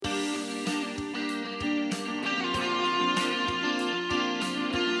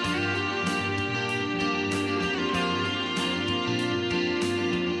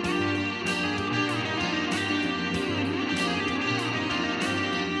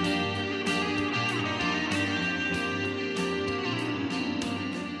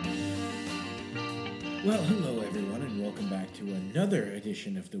Well, hello everyone, and welcome back to another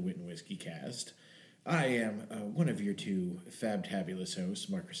edition of the Wit and Whiskey Cast. I am one of your two fabtabulous hosts,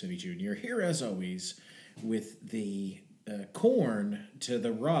 Mark Rossetti Jr., here as always with the corn to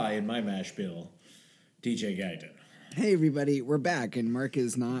the rye in my mash bill, DJ Gaiden. Hey everybody, we're back, and Mark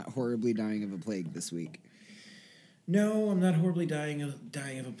is not horribly dying of a plague this week. No, I'm not horribly dying of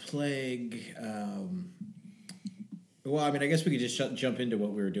a plague. Well, I mean, I guess we could just jump into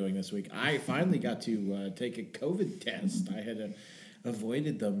what we were doing this week. I finally got to take a COVID test. I had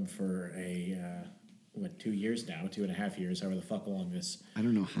avoided them for 2 years now, 2.5 years, however the fuck long this I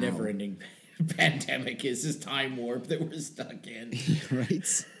don't know how. never-ending pandemic is, this time warp that we're stuck in.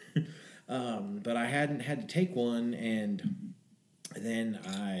 Right? But I hadn't had to take one, and then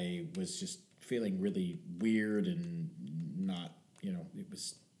I was just feeling really weird and not, it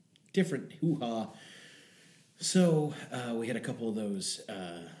was different hoo-ha. So we had a couple of those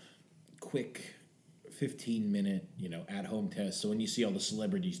quick 15-minute, at-home tests. So when you see all the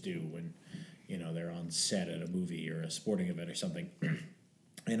celebrities do when, they're on set at a movie or a sporting event or something.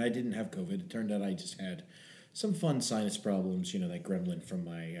 And I didn't have COVID. It turned out I just had some fun sinus problems. That gremlin from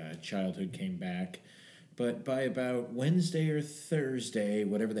my childhood came back. But by about Wednesday or Thursday,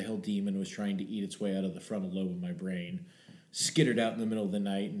 whatever the hell demon was trying to eat its way out of the frontal lobe of my brain skittered out in the middle of the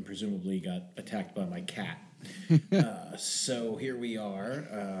night and presumably got attacked by my cat. So here we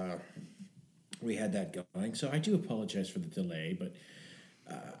are. We had that going. So I do apologize for the delay, but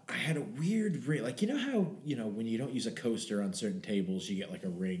I had a weird ring. Like, how, when you don't use a coaster on certain tables, you get like a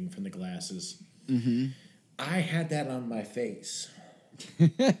ring from the glasses. Mm-hmm. I had that on my face.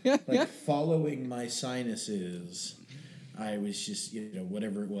 Like, following my sinuses, I was just,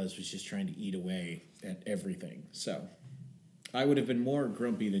 whatever it was just trying to eat away at everything. So I would have been more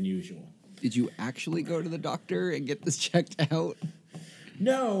grumpy than usual. Did you actually go to the doctor and get this checked out?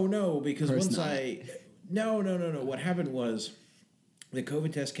 No, because once not. No. What happened was the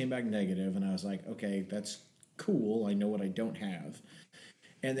COVID test came back negative, and I was like, okay, that's cool. I know what I don't have.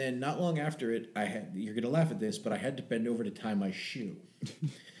 And then not long after it, you're going to laugh at this, but I had to bend over to tie my shoe.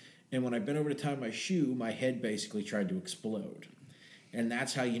 And when I bent over to tie my shoe, my head basically tried to explode. And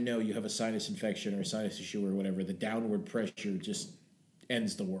that's how you have a sinus infection or a sinus issue or whatever. The downward pressure just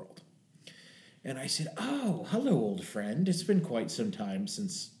ends the world. And I said, oh, hello, old friend. It's been quite some time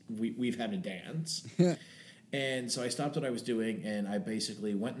since we've had a dance. And so I stopped what I was doing, and I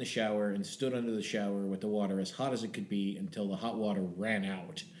basically went in the shower and stood under the shower with the water as hot as it could be until the hot water ran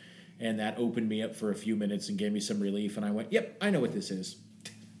out. And that opened me up for a few minutes and gave me some relief. And I went, yep, I know what this is.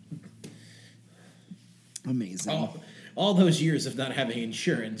 Amazing. All those years of not having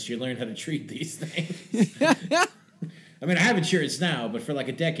insurance, you learn how to treat these things. I mean, I have insurance now, but for like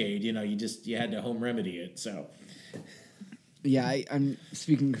a decade, you had to home remedy it, so. Yeah, I'm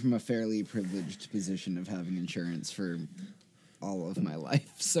speaking from a fairly privileged position of having insurance for all of my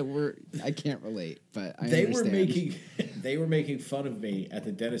life, so I can't relate, but I understand. They were making fun of me at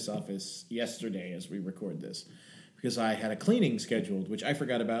the dentist's office yesterday as we record this, because I had a cleaning scheduled, which I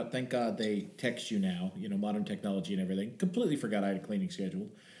forgot about. Thank God they text you now, modern technology and everything. Completely forgot I had a cleaning scheduled.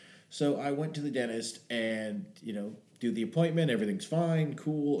 So I went to the dentist and, do the appointment, everything's fine,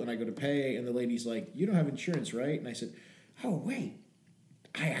 cool, and I go to pay, and the lady's like, you don't have insurance, right? And I said, oh, wait,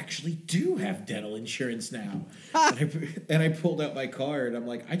 I actually do have dental insurance now. and I pulled out my card. I'm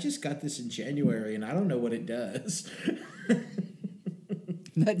like, I just got this in January, and I don't know what it does.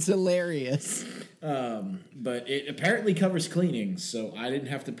 That's hilarious. But it apparently covers cleaning, so I didn't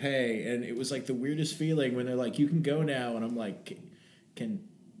have to pay, and it was like the weirdest feeling when they're like, you can go now, and I'm like, can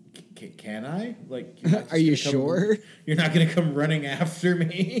I? Like, are you sure? You're not going to come running after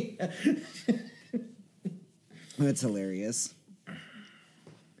me? That's hilarious.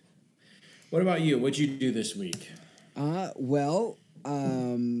 What about you? What'd you do this week? So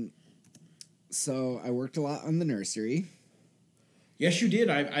I worked a lot on the nursery. Yes, you did.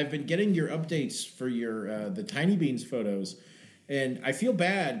 I've been getting your updates for your the Tiny Beans photos. And I feel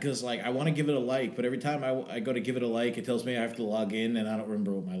bad because, I want to give it a like, but every time I go to give it a like, it tells me I have to log in, and I don't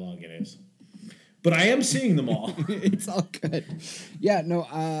remember what my login is. But I am seeing them all. It's all good. Yeah, no,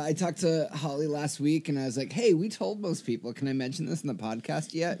 I talked to Holly last week, and I was like, hey, we told most people. Can I mention this in the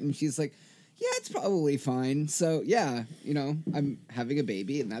podcast yet? And she's like, yeah, it's probably fine. So, yeah, I'm having a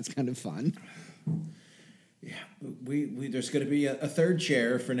baby, and that's kind of fun. Yeah, we there's going to be a third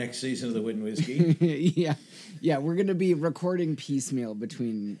chair for next season of the Wit and Whiskey. Yeah, we're going to be recording piecemeal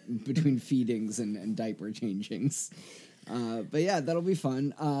between feedings and diaper changings. But yeah, that'll be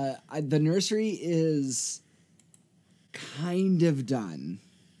fun. The nursery is kind of done.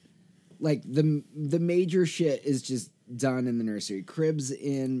 like the major shit is just done in the nursery. Cribs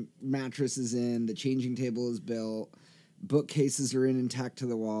in, mattresses in, the changing table is built, bookcases are in and tacked to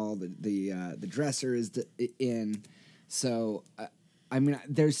the wall. The dresser is in. So I mean,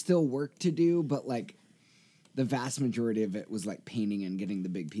 there's still work to do, but like the vast majority of it was like painting and getting the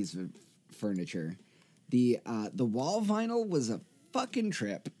big piece of furniture. The wall vinyl was a fucking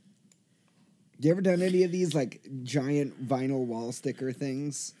trip. You ever done any of these like giant vinyl wall sticker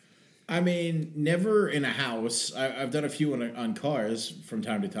things? I mean, never in a house. I've done a few on cars from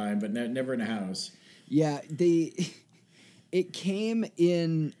time to time, but never in a house. Yeah, it came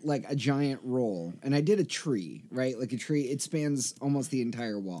in like a giant roll, and I did a tree, right? Like a tree, it spans almost the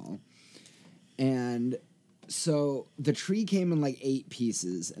entire wall. And so the tree came in like 8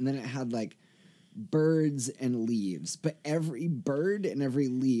 pieces, and then it had like birds and leaves, but every bird and every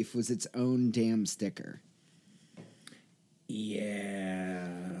leaf was its own damn sticker.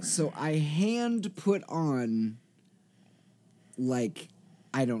 Yeah. So I hand put on like,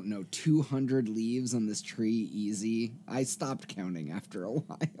 I don't know, 200 leaves on this tree easy. I stopped counting after a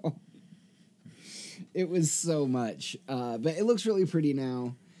while. It was so much. But it looks really pretty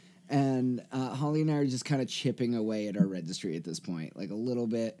now. And Holly and I are just kind of chipping away at our registry at this point, like a little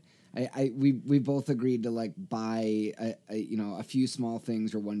bit. We both agreed to like buy a few small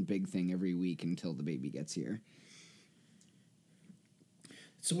things or one big thing every week until the baby gets here.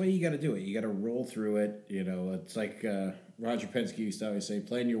 It's the way you got to do it. You got to roll through it. You know, it's like Roger Penske used to always say,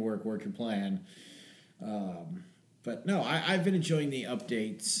 plan your work your plan. But no, I've been enjoying the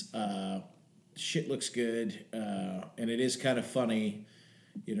updates. Shit looks good. And it is kind of funny.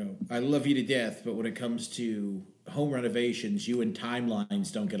 You know, I love you to death, but when it comes to home renovations, you and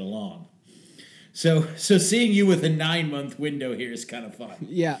timelines don't get along. So seeing you with a 9-month window here is kind of fun.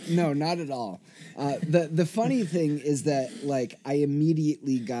 Yeah, no, not at all. The funny thing is that like I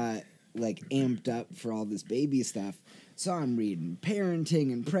immediately got like amped up for all this baby stuff. So I'm reading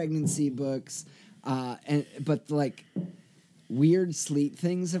parenting and pregnancy books, but like weird sleep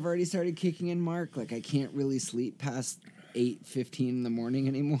things have already started kicking in. Mark, like I can't really sleep past 8:15 in the morning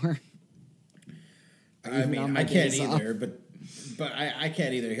anymore. I mean, I can't either, but I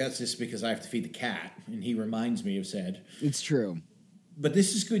can't either. That's just because I have to feed the cat, and he reminds me of said. It's true. But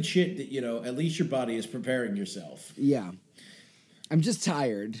this is good shit that, you know, at least your body is preparing yourself. Yeah. I'm just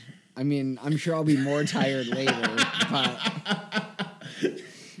tired. I mean, I'm sure I'll be more tired later, but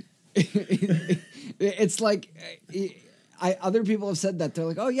it's like other people have said that. They're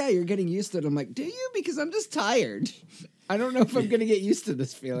like, oh, yeah, you're getting used to it. I'm like, do you? Because I'm just tired. I don't know if I'm going to get used to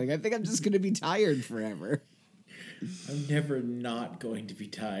this feeling. I think I'm just going to be tired forever. I'm never not going to be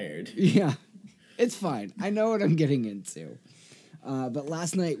tired. Yeah, it's fine. I know what I'm getting into. But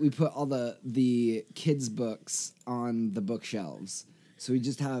last night we put all the kids' books on the bookshelves. So we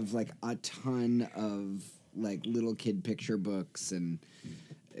just have like a ton of like little kid picture books, and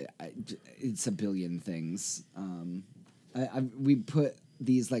it's a billion things. We put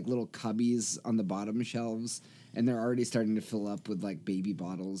these like little cubbies on the bottom shelves, and they're already starting to fill up with like baby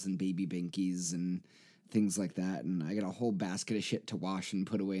bottles and baby binkies and things like that. And I got a whole basket of shit to wash and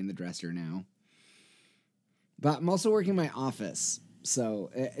put away in the dresser now. But I'm also working my office, so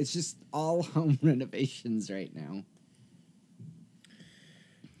it's just all home renovations right now.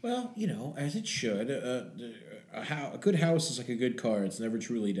 Well, you know, as it should. A good house is like a good car. It's never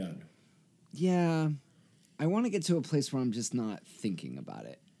truly done. Yeah. I want to get to a place where I'm just not thinking about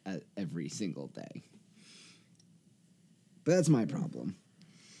it every single day. But that's my problem.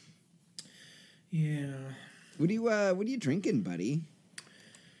 Yeah. What are you drinking, buddy?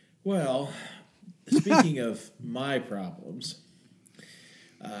 Well, speaking of my problems,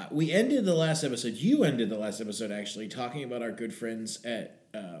 we ended the last episode. You ended the last episode actually talking about our good friends at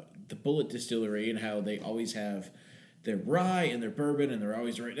the Bullet Distillery and how they always have their rye and their bourbon, and they're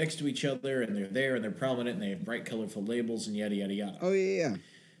always right next to each other, and they're there and they're prominent, and they have bright, colorful labels, and yada yada yada. Oh yeah.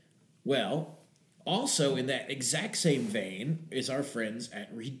 Well, also in that exact same vein is our friends at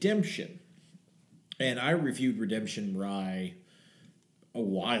Redemption. And I reviewed Redemption Rye a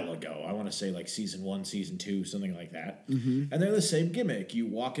while ago. I want to say like season 1, season 2, something like that. Mm-hmm. And they're the same gimmick. You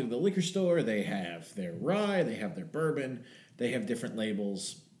walk into the liquor store, they have their rye, they have their bourbon, they have different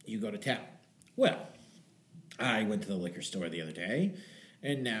labels. You go to town. Well, I went to the liquor store the other day,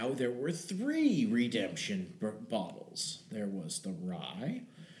 and now there were 3 Redemption bottles. There was the rye,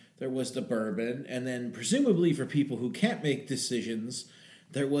 there was the bourbon, and then presumably for people who can't make decisions,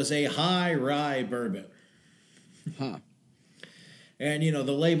 there was a high rye bourbon. Huh. And, you know,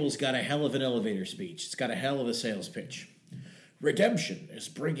 the label's got a hell of an elevator speech. It's got a hell of a sales pitch. Redemption is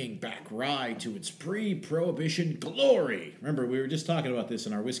bringing back rye to its pre-prohibition glory. Remember, we were just talking about this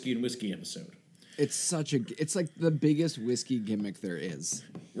in our Whiskey and Whiskey episode. It's like the biggest whiskey gimmick there is.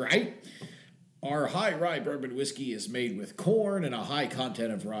 Right? Our high rye bourbon whiskey is made with corn and a high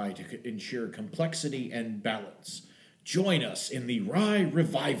content of rye to ensure complexity and balance. Join us in the rye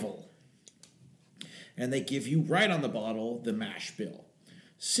revival. And they give you right on the bottle the mash bill.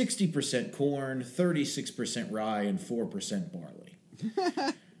 60% corn, 36% rye, and 4% barley.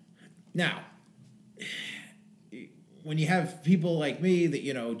 Now, when you have people like me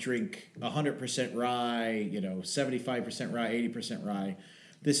that, drink 100% rye, 75% rye, 80% rye,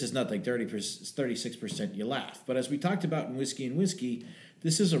 this is nothing. 36%, you laugh. But as we talked about in Whiskey and Whiskey,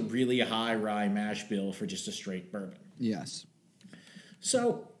 this is a really high rye mash bill for just a straight bourbon. Yes.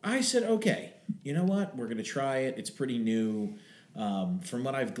 So I said, okay, you know what? We're going to try it. It's pretty new. From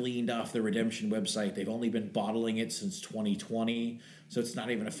what I've gleaned off the Redemption website, they've only been bottling it since 2020, so it's not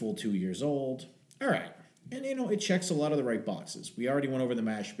even a full 2 years old. All right. And, it checks a lot of the right boxes. We already went over the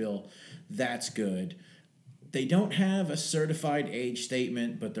mash bill. That's good. They don't have a certified age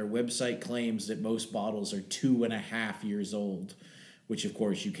statement, but their website claims that most bottles are 2.5 years old, which, of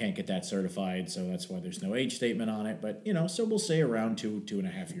course, you can't get that certified, so that's why there's no age statement on it. But, so we'll say around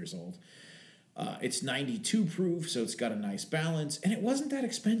 2.5 years old. It's 92 proof, so it's got a nice balance, and it wasn't that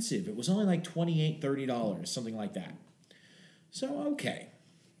expensive. It was only like $28, $30, something like that. So, okay.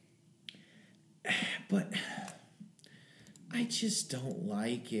 But I just don't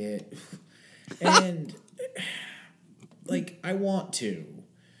like it. And, I want to.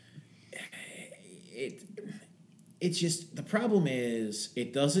 It's just, the problem is,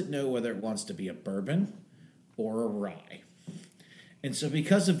 it doesn't know whether it wants to be a bourbon or a rye. And so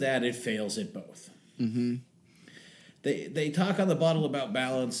because of that, it fails at both. Mm-hmm. They talk on the bottle about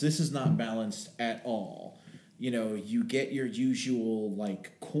balance. This is not balanced at all. You get your usual,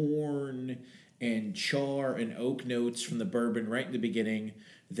 corn and char and oak notes from the bourbon right in the beginning.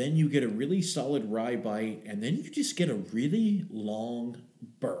 Then you get a really solid rye bite, and then you just get a really long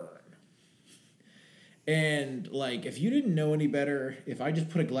burn. And, if you didn't know any better, if I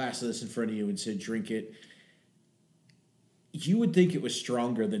just put a glass of this in front of you and said, drink it, you would think it was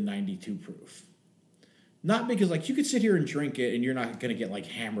stronger than 92 proof. Not because, you could sit here and drink it, and you're not going to get,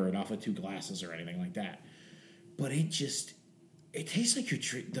 hammered off of 2 glasses or anything like that. But it tastes like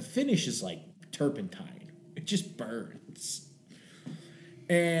the finish is like turpentine. It just burns.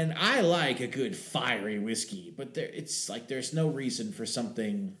 And I like a good fiery whiskey, but there's no reason for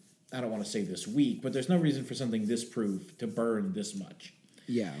something, I don't want to say this weak, but there's no reason for something this proof to burn this much.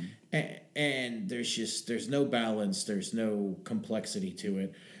 Yeah. And there's no balance, there's no complexity to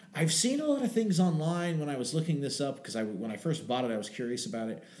it. I've seen a lot of things online when I was looking this up, because when I first bought it, I was curious about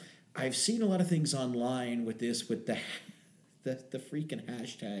it. I've seen a lot of things online with this, with the freaking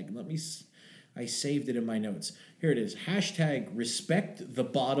hashtag. I saved it in my notes. Here it is. Hashtag respect the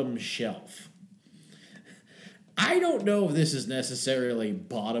bottom shelf. I don't know if this is necessarily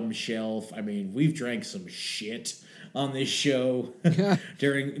bottom shelf. I mean, we've drank some shit on this show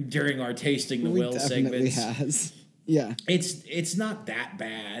during our tasting the well segments. Has. Yeah. It's not that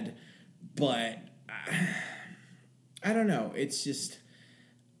bad, but I don't know. It's just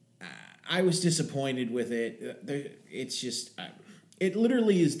I was disappointed with it. It's just it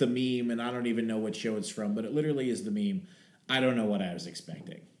literally is the meme, and I don't even know what show it's from, but it literally is the meme. I don't know what I was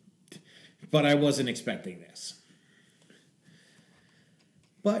expecting, but I wasn't expecting this.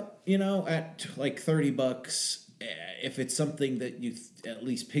 But, at $30, if it's something that you at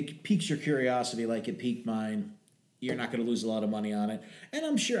least piques your curiosity like it piqued mine, you're not going to lose a lot of money on it. And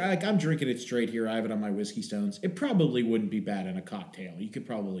I'm sure, I'm drinking it straight here. I have it on my Whiskey Stones. It probably wouldn't be bad in a cocktail. You could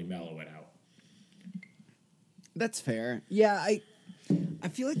probably mellow it out. That's fair. Yeah, I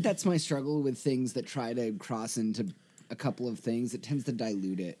feel like that's my struggle with things that try to cross into a couple of things. It tends to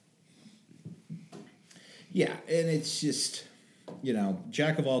dilute it. Yeah, and it's just,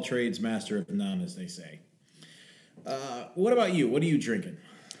 jack of all trades, master of none, as they say. What about you? What are you drinking?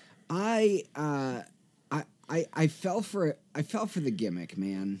 I fell for the gimmick,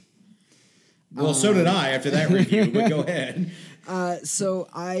 man. Well, so did I after that review, but go ahead. So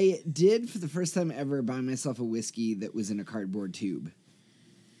I did, for the first time ever, buy myself a whiskey that was in a cardboard tube.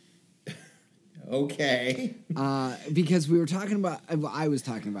 Okay. Because I was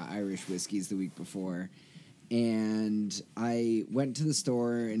talking about Irish whiskeys the week before, and I went to the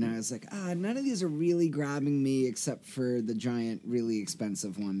store and I was like, none of these are really grabbing me except for the giant, really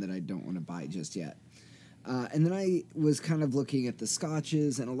expensive one that I don't want to buy just yet. And then I was kind of looking at the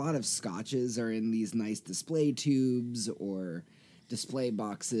scotches, and a lot of scotches are in these nice display tubes or display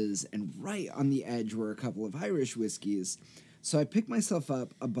boxes, and right on the edge were a couple of Irish whiskeys. So I picked myself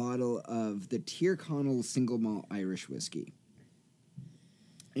up a bottle of the Tyrconnell single malt Irish whiskey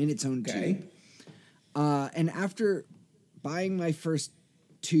in its own tube. And after buying my first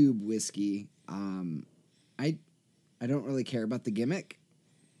tube whiskey, I don't really care about the gimmick.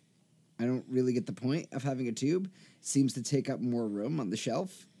 I don't really get the point of having a tube. It seems to take up more room on the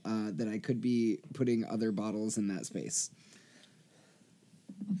shelf that I could be putting other bottles in that space.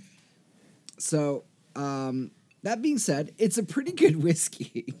 So, that being said, it's a pretty good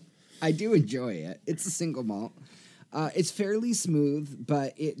whiskey. I do enjoy it. It's a single malt. It's fairly smooth,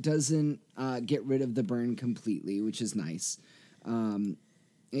 but it doesn't get rid of the burn completely, which is nice.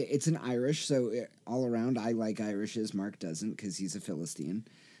 It's an Irish, so all around, I like Irishes. Mark doesn't because he's a Philistine.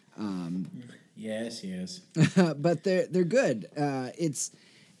 Yes. But they're good.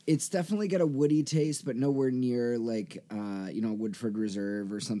 It's definitely got a woody taste, but nowhere near like Woodford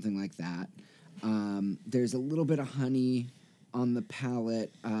Reserve or something like that. There's a little bit of honey on the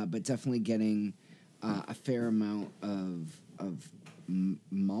palate, but definitely getting a fair amount of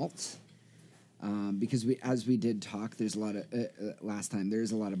malt. Because as we did talk, there's a lot of last time.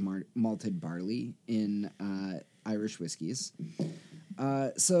 There's a lot of malted barley in Irish whiskeys.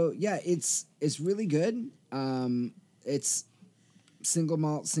 So yeah, it's really good. It's single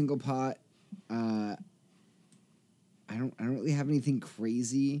malt, single pot. I don't really have anything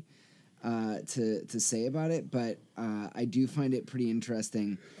crazy to say about it, but I do find it pretty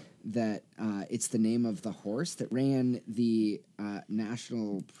interesting that it's the name of the horse that ran the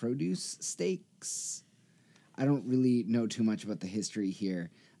National Produce Stakes. I don't really know too much about the history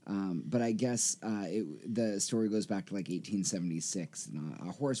here, but I guess the story goes back to like 1876. And,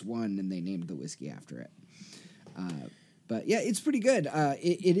 a horse won, and they named the whiskey after it. But yeah, it's pretty good.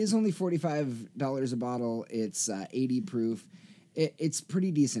 It is only $45 a bottle. It's 80 proof. It's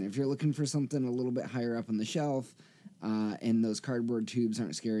pretty decent. If you're looking for something a little bit higher up on the shelf, and those cardboard tubes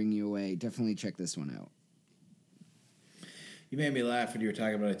aren't scaring you away, definitely check this one out. You made me laugh when you were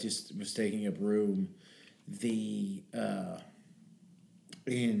talking about it. Just was taking up room.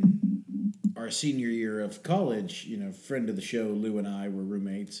 In our senior year of college, friend of the show, Lou and I were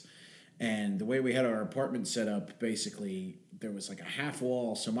roommates. And the way we had our apartment set up, basically, there was like a half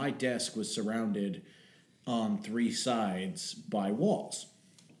wall. So my desk was surrounded on 3 sides by walls.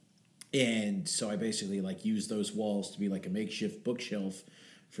 And so I basically used those walls to be like a makeshift bookshelf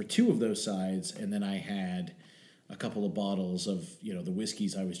for 2 of those sides. And then I had a couple of bottles of, the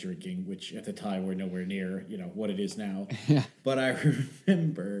whiskeys I was drinking, which at the time were nowhere near, what it is now. Yeah. But I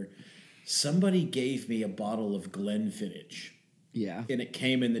remember somebody gave me a bottle of Glenfiddich. Yeah. And it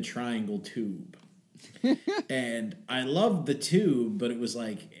came in the triangle tube. And I loved the tube, but it was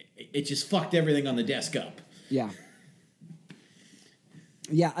it just fucked everything on the desk up. Yeah.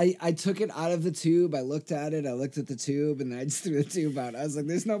 Yeah, I took it out of the tube. I looked at it. I looked at the tube, and then I just threw the tube out. I was like,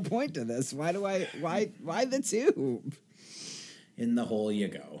 "There's no point to this. Why the tube?" In the hole you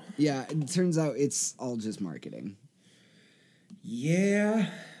go. Yeah, it turns out it's all just marketing. Yeah.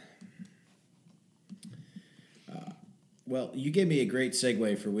 Well, you gave me a great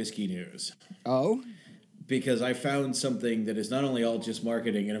segue for whiskey news. Oh? Because I found something that is not only all just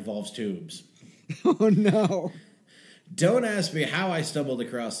marketing, it involves tubes. Oh, no. Don't ask me how I stumbled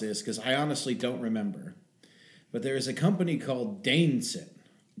across this, because I honestly don't remember. But there is a company called Daneson,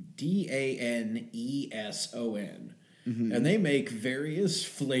 Daneson, and they make various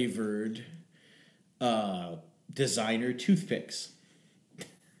flavored designer toothpicks.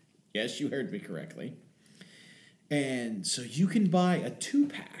 Yes, you heard me correctly. And so you can buy a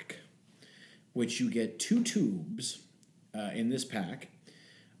 2-pack, which you get 2 tubes in this pack.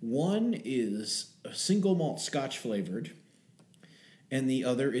 One is a single malt Scotch flavored, and the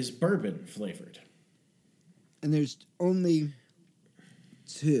other is bourbon flavored. And there's only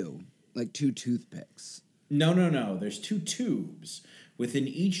 2, like 2 toothpicks. No. There's 2 tubes. Within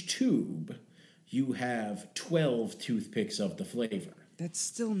each tube, you have 12 toothpicks of the flavor. That's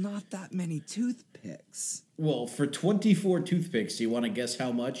still not that many toothpicks. Well, for 24 toothpicks, do you want to guess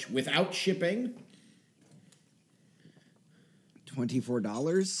how much without shipping?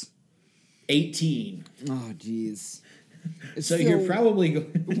 $24? 18. Oh, jeez. So you're probably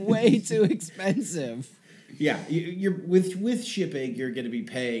way too expensive. Yeah, you're with shipping, you're going to be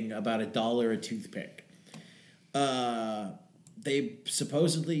paying about $1 a toothpick. They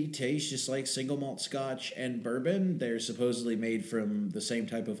supposedly taste just like single malt Scotch and bourbon. They're supposedly made from the same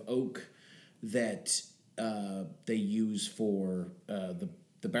type of oak that they use for the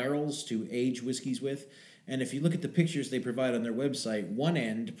barrels to age whiskeys with. And if you look at the pictures they provide on their website, one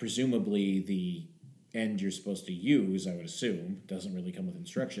end, presumably the end you're supposed to use, I would assume, doesn't really come with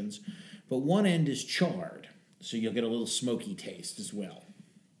instructions, but one end is charred. So you'll get a little smoky taste as well.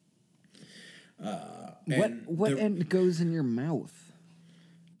 What end goes in your mouth?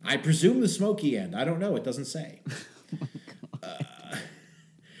 I presume the smoky end. I don't know. It doesn't say.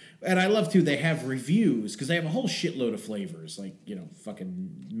 And I love too. They have reviews because they have a whole shitload of flavors, like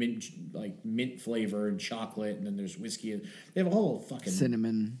fucking mint flavor and chocolate, and then there's whiskey. They have a whole fucking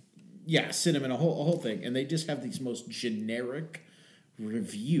cinnamon. Yeah, cinnamon, a whole thing, and they just have these most generic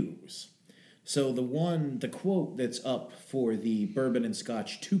reviews. So the quote that's up for the bourbon and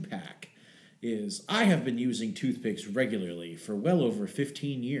scotch 2-pack is, "I have been using toothpicks regularly for well over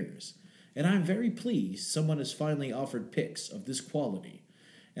 15 years, and I'm very pleased someone has finally offered picks of this quality,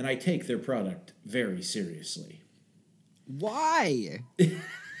 and I take their product very seriously." Why?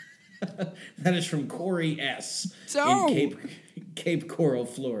 That is from Corey S. Don't. in Cape Coral,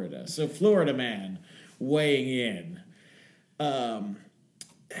 Florida. So Florida man weighing in.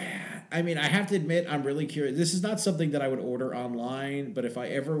 I mean, I have to admit, I'm really curious. This is not something that I would order online, but if I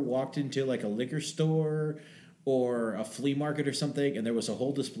ever walked into like a liquor store or a flea market or something and there was a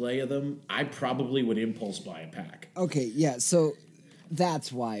whole display of them, I probably would impulse buy a pack. Okay, yeah, so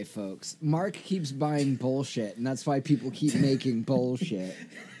that's why, folks. Mark keeps buying bullshit, and that's why people keep making bullshit.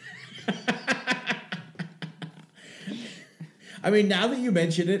 I mean, now that you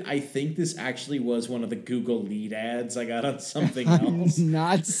mention it, I think this actually was one of the Google lead ads I got on something else. I'm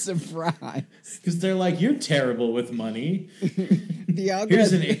not surprised. Because they're like, "You're terrible with money." The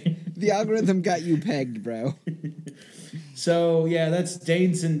algorithm got you pegged, bro. So, yeah, that's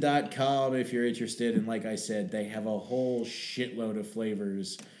Daneson.com if you're interested. And like I said, they have a whole shitload of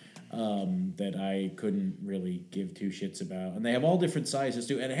flavors that I couldn't really give two shits about. And they have all different sizes,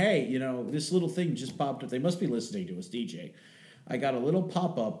 too. And hey, this little thing just popped up. They must be listening to us, DJ. I got a little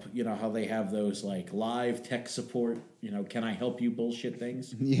pop-up, how they have those, like, live tech support, can I help you bullshit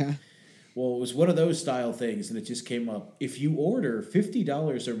things? Yeah. Well, it was one of those style things, and it just came up. If you order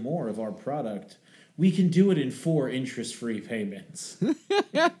 $50 or more of our product, we can do it in 4 interest-free payments.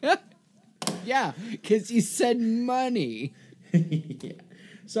 Yeah, because you said money. Yeah.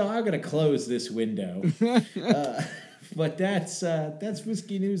 So I'm going to close this window. But that's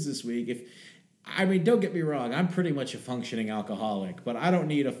Whiskey News this week. Don't get me wrong, I'm pretty much a functioning alcoholic, but I don't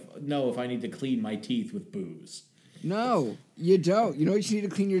know if I need to clean my teeth with booze. No, you don't. You know what you need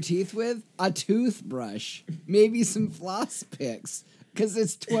to clean your teeth with? A toothbrush. Maybe some floss picks. Because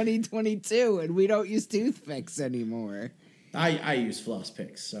it's 2022 and we don't use toothpicks anymore. I use floss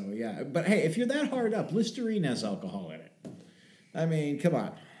picks, so yeah. But hey, if you're that hard up, Listerine has alcohol in it. I mean, come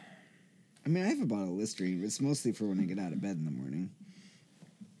on. I mean, I have a bottle of Listerine, but it's mostly for when I get out of bed in the morning.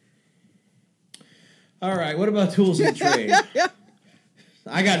 All right, what about tools of the trade?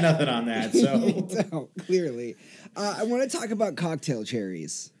 I got nothing on that, so. You don't, clearly. I want to talk about cocktail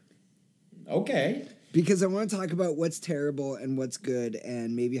cherries. Okay. Because I want to talk about what's terrible and what's good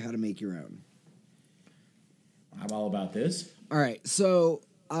and maybe how to make your own. I'm all about this. All right, so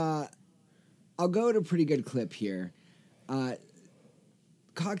I'll go at a pretty good clip here.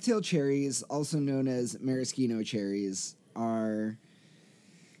 Cocktail cherries, also known as maraschino cherries, are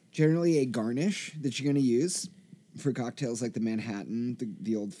generally a garnish that you're going to use for cocktails like the Manhattan,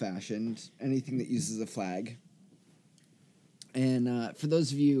 the old-fashioned, anything that uses a flag. And for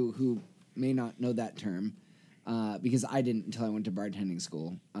those of you who may not know that term, because I didn't until I went to bartending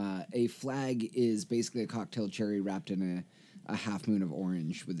school, a flag is basically a cocktail cherry wrapped in a half moon of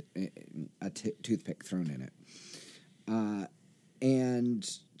orange with a toothpick thrown in it. And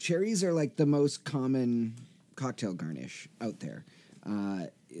cherries are like the most common cocktail garnish out there.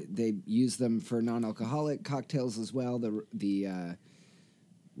 They use them for non-alcoholic cocktails as well. The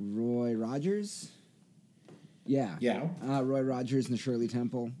Roy Rogers? Yeah. Roy Rogers and the Shirley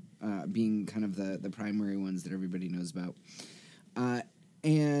Temple being kind of the primary ones that everybody knows about.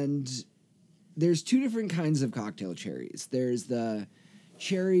 And there's 2 different kinds of cocktail cherries. There's the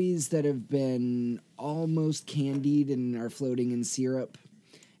cherries that have been almost candied and are floating in syrup.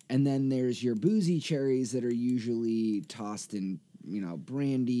 And then there's your boozy cherries that are usually tossed in,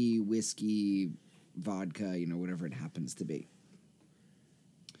 brandy, whiskey, vodka, whatever it happens to be.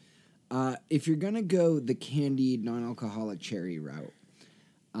 If you're going to go the candied non-alcoholic cherry route,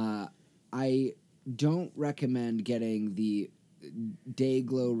 I don't recommend getting the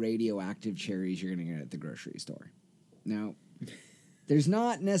Dayglow radioactive cherries you're going to get at the grocery store. Now, there's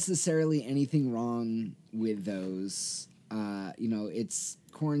not necessarily anything wrong with those. It's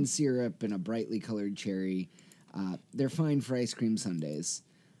corn syrup and a brightly colored cherry. They're fine for ice cream sundaes.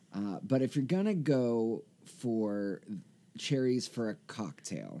 But if you're going to go for cherries for a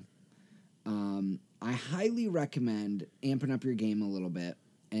cocktail, I highly recommend amping up your game a little bit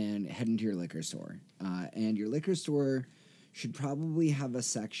and head into your liquor store. And your liquor store should probably have a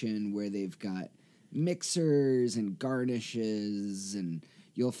section where they've got mixers and garnishes, and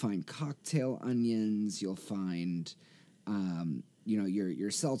you'll find cocktail onions. You'll find, your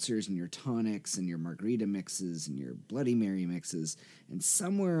seltzers and your tonics and your margarita mixes and your Bloody Mary mixes. And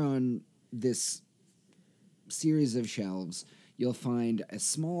somewhere on this series of shelves, you'll find a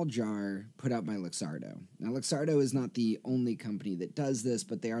small jar put out by Luxardo. Now, Luxardo is not the only company that does this,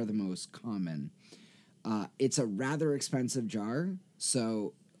 but they are the most common. It's a rather expensive jar,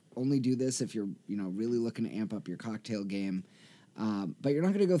 so only do this if you're, really looking to amp up your cocktail game. But you're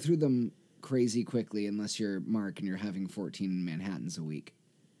not going to go through them crazy quickly unless you're Mark and you're having 14 Manhattans a week.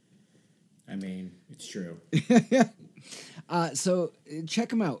 I mean, it's true. So check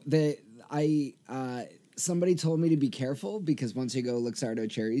them out. Somebody told me to be careful because once you go Luxardo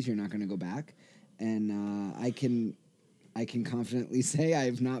cherries, you're not going to go back. And I can confidently say I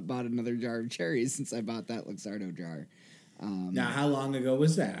have not bought another jar of cherries since I bought that Luxardo jar. Now, how long ago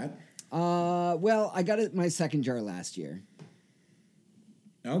was that? Well, I got my second jar last year.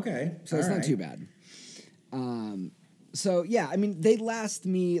 Okay. So it's not too bad. So, yeah, I mean, they last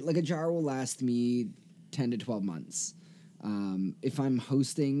me, like a jar will last me 10 to 12 months. If I'm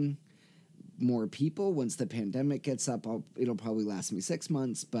hosting more people, once the pandemic gets up, it'll probably last me 6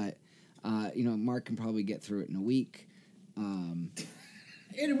 months, but, Mark can probably get through it in a week.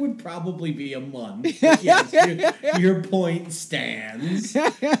 It would probably be a month. But yes, your point stands.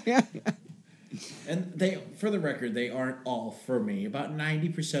 And for the record, they aren't all for me. About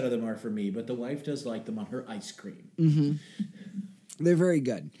 90% of them are for me, but the wife does like them on her ice cream. Mm-hmm. They're very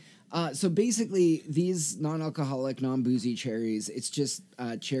good. So basically, these non-alcoholic, non-boozy cherries, it's just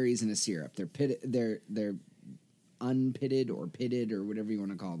cherries in a syrup. They're unpitted or pitted or whatever you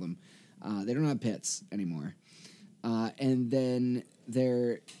want to call them. They don't have pits anymore. And then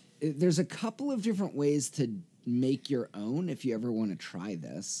there's a couple of different ways to make your own if you ever want to try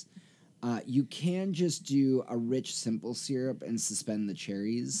this. You can just do a rich simple syrup and suspend the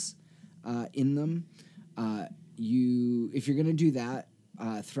cherries in them. If you're going to do that,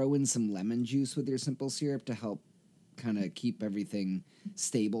 throw in some lemon juice with your simple syrup to help kind of keep everything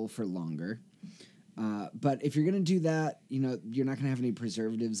stable for longer. But if you're going to do that, you're not going to have any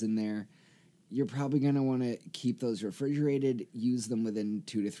preservatives in there. You're probably going to want to keep those refrigerated, use them within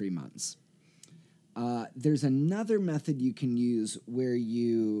 2 to 3 months. There's another method you can use where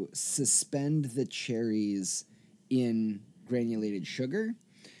you suspend the cherries in granulated sugar,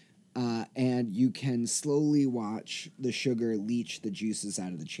 and you can slowly watch the sugar leach the juices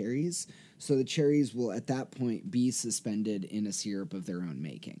out of the cherries. So the cherries will, at that point, be suspended in a syrup of their own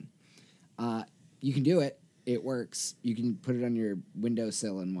making. You can do it. It works. You can put it on your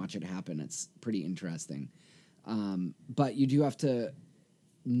windowsill and watch it happen. It's pretty interesting. But you do have to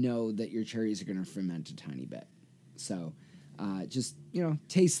know that your cherries are going to ferment a tiny bit. So just,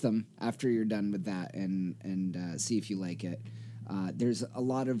 taste them after you're done with that and see if you like it. There's a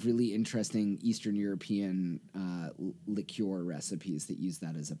lot of really interesting Eastern European liqueur recipes that use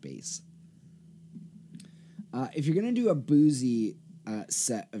that as a base. If you're going to do a boozy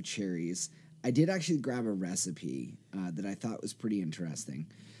set of cherries, I did actually grab a recipe that I thought was pretty interesting.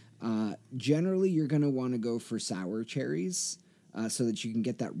 Generally, you're going to want to go for sour cherries so that you can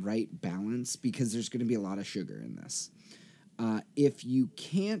get that right balance because there's going to be a lot of sugar in this. If you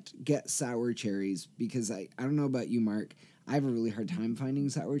can't get sour cherries, because I don't know about you, Mark, I have a really hard time finding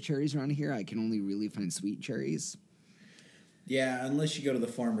sour cherries around here. I can only really find sweet cherries. Yeah, unless you go to the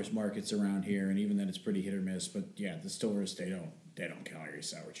farmers markets around here, and even then it's pretty hit or miss. But yeah, the stores they don't carry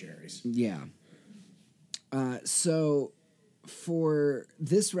sour cherries. Yeah. So for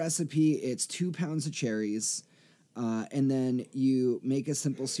this recipe, it's 2 pounds of cherries, and then you make a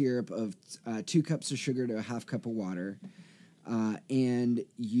simple syrup of 2 cups of sugar to a half cup of water, and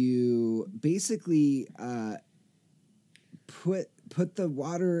you basically put the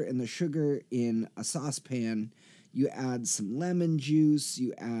water and the sugar in a saucepan. You add some lemon juice.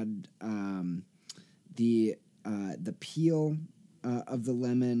 You add the peel of the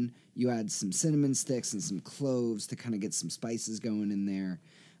lemon. You add some cinnamon sticks and some cloves to kind of get some spices going in there.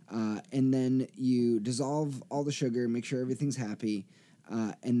 And then you dissolve all the sugar, make sure everything's happy.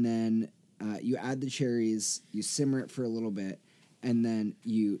 And then you add the cherries, you simmer it for a little bit, and then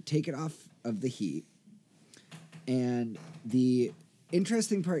you take it off of the heat. And the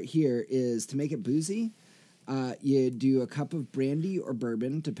interesting part here is to make it boozy, you do a cup of brandy or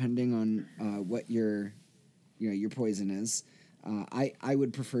bourbon, depending on what your poison is. I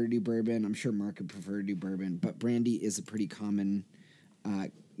would prefer to do bourbon. I'm sure Mark would prefer to do bourbon, but brandy is a pretty common,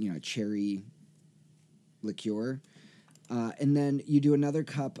 cherry liqueur. And then you do another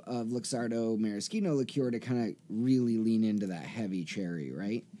cup of Luxardo Maraschino liqueur to kind of really lean into that heavy cherry,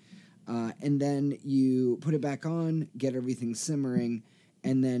 right? And then you put it back on, get everything simmering,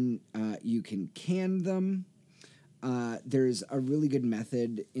 and then you can can them. There's a really good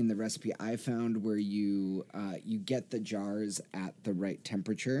method in the recipe I found where you get the jars at the right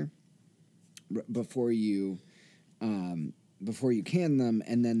temperature before you can them,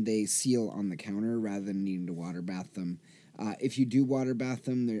 and then they seal on the counter rather than needing to water bath them. If you do water bath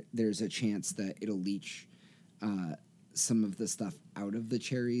them, there's a chance that it'll leach some of the stuff out of the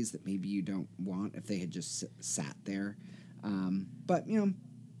cherries that maybe you don't want if they had just sat there. But,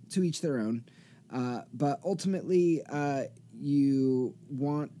 to each their own. But ultimately, you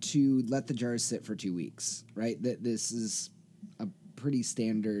want to let the jars sit for 2 weeks, right? That this is a pretty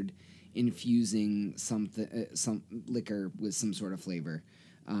standard infusing some liquor with some sort of flavor.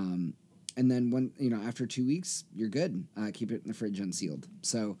 And then after 2 weeks, you're good. Keep it in the fridge unsealed.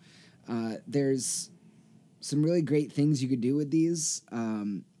 So there's some really great things you could do with these.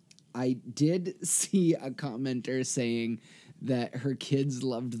 I did see a commenter saying that her kids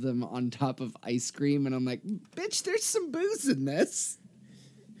loved them on top of ice cream, and I'm like, bitch, there's some booze in this.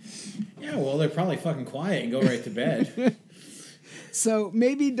 Yeah, well, they're probably fucking quiet and go right to bed. So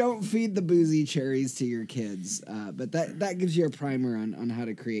maybe don't feed the boozy cherries to your kids, but that gives you a primer on how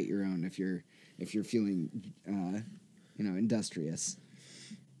to create your own if you're feeling industrious.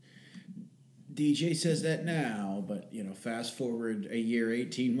 DJ says that now, but fast forward a year,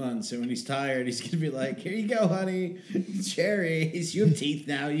 18 months, and when he's tired, he's gonna be like, "Here you go, honey, cherries. You have teeth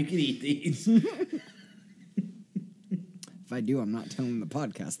now. You can eat these." If I do, I'm not telling the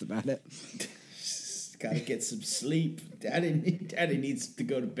podcast about it. Gotta get some sleep. Daddy needs to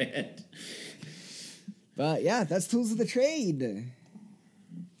go to bed. But yeah, that's tools of the trade.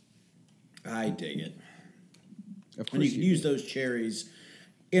 I dig it. Of course, and you can use those cherries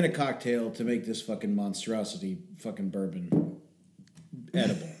in a cocktail to make this fucking monstrosity fucking bourbon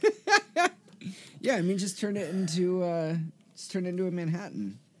edible. Yeah, I mean, just turn it into a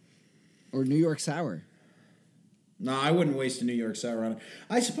Manhattan or New York sour. No, I wouldn't waste a New York sour on it.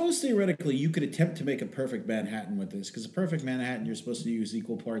 I suppose theoretically you could attempt to make a perfect Manhattan with this, because a perfect Manhattan you're supposed to use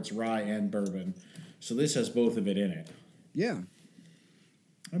equal parts rye and bourbon. So this has both of it in it. Yeah.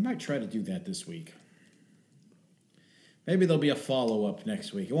 I might try to do that this week. Maybe there'll be a follow-up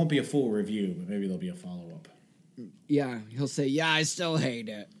next week. It won't be a full review, but maybe there'll be a follow-up. Yeah, he'll say, yeah, I still hate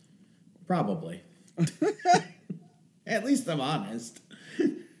it. Probably. At least I'm honest.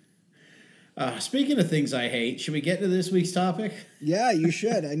 Speaking of things I hate, should we get into this week's topic? Yeah, you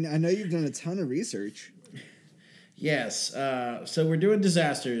should. I know you've done a ton of research. Yes. So we're doing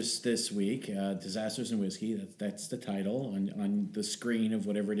disasters this week. Disasters in Whiskey. That's the title on the screen of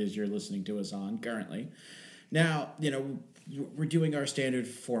whatever it is you're listening to us on currently. Now, we're doing our standard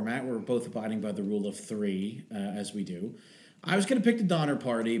format. We're both abiding by the rule of 3, as we do. I was going to pick the Donner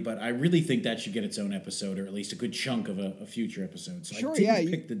Party, but I really think that should get its own episode, or at least a good chunk of a future episode. So sure, I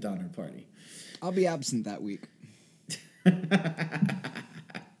didn't pick the Donner Party. I'll be absent that week. It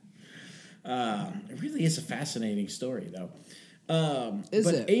really is a fascinating story, though. Is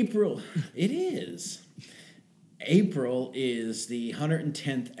it? April, it is. April is the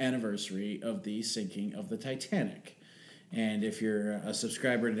 110th anniversary of the sinking of the Titanic. And if you're a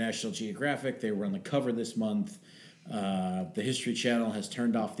subscriber to National Geographic, they were on the cover this month. The History Channel has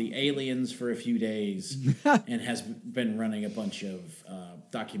turned off the aliens for a few days and has been running a bunch of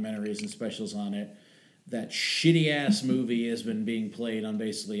documentaries and specials on it. That shitty-ass movie has been being played on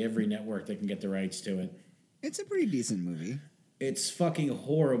basically every network that can get the rights to it. It's a pretty decent movie. It's fucking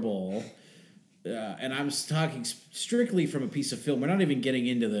horrible. And I'm talking strictly from a piece of film. We're not even getting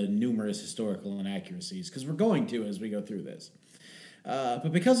into the numerous historical inaccuracies, because we're going to as we go through this.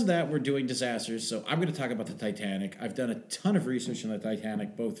 But because of that, we're doing disasters. So I'm going to talk about the Titanic. I've done a ton of research on the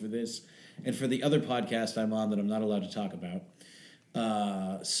Titanic, both for this and for the other podcast I'm on that I'm not allowed to talk about.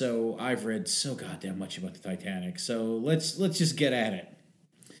 So I've read so goddamn much about the Titanic. So let's just get at it.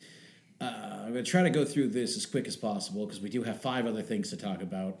 I'm going to try to go through this as quick as possible, because we do have 5 other things to talk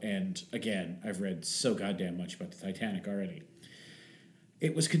about. And again, I've read so goddamn much about the Titanic already.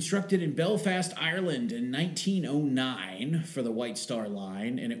 It was constructed in Belfast, Ireland in 1909 for the White Star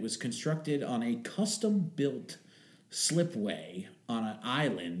Line, and it was constructed on a custom-built slipway on an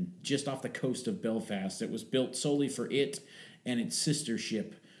island just off the coast of Belfast. It was built solely for it and its sister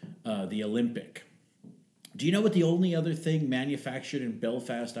ship, the Olympic. Do you know what the only other thing manufactured in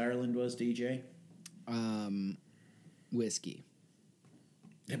Belfast, Ireland was, DJ? Whiskey.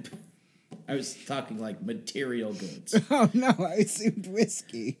 I was talking like material goods. Oh, no, I assumed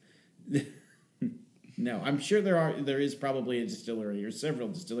whiskey. No, I'm sure there is probably a distillery or several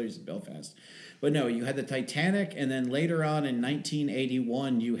distilleries in Belfast. But no, you had the Titanic, and then later on in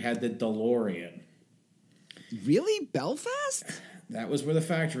 1981, you had the DeLorean. Really? Belfast? That was where the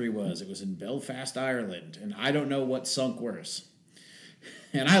factory was. It was in Belfast, Ireland. And I don't know what sunk worse.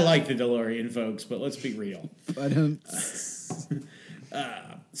 And I like the DeLorean, folks, but let's be real. But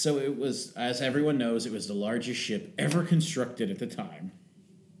So it was, as everyone knows, it was the largest ship ever constructed at the time.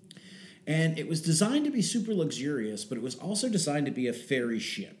 And it was designed to be super luxurious, but it was also designed to be a ferry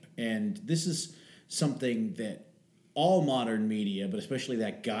ship. And this is something that all modern media, but especially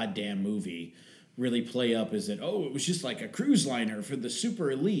that goddamn movie, really play up, is that, oh, it was just like a cruise liner for the super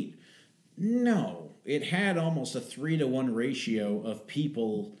elite. No, it had almost a 3-to-1 ratio of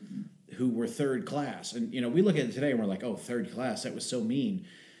people who were third class. And, we look at it today and we're like, oh, third class, that was so mean.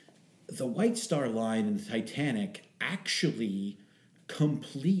 The White Star Line and the Titanic actually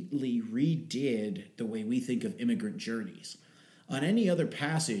completely redid the way we think of immigrant journeys. On any other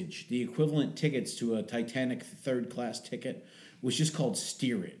passage, the equivalent tickets to a Titanic third class ticket was just called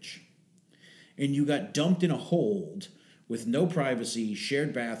steerage. And you got dumped in a hold with no privacy,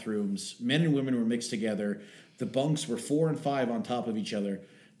 shared bathrooms, men and women were mixed together, the bunks were 4 and 5 on top of each other.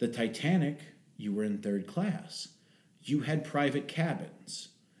 The Titanic, you were in third class. You had private cabins.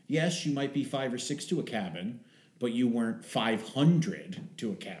 Yes, you might be 5 or 6 to a cabin, but you weren't 500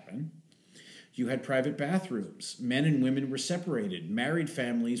 to a cabin. You had private bathrooms. Men and women were separated. Married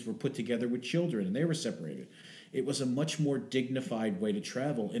families were put together with children, and they were separated. It was a much more dignified way to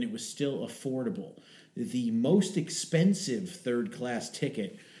travel, and it was still affordable. The most expensive third-class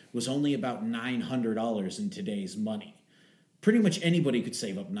ticket was only about $900 in today's money. Pretty much anybody could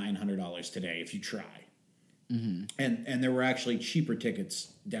save up $900 today if you try. Mm-hmm. And there were actually cheaper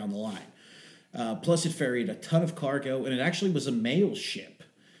tickets down the line. Plus, it ferried a ton of cargo, and it actually was a mail ship.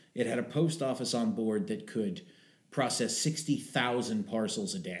 It had a post office on board that could process 60,000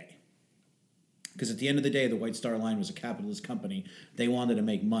 parcels a day. Because at the end of the day, the White Star Line was a capitalist company. They wanted to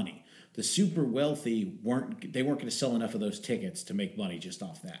make money. The super wealthy weren't going to sell enough of those tickets to make money just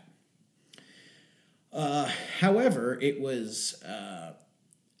off that. However, it was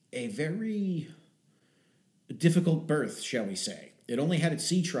a very difficult birth, shall we say. It only had its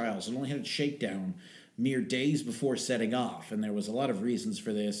sea trials. It only had its shakedown mere days before setting off. And there was a lot of reasons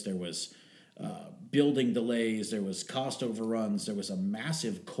for this. There was building delays. There was cost overruns. There was a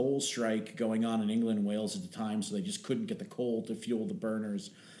massive coal strike going on in England and Wales at the time, so they just couldn't get the coal to fuel the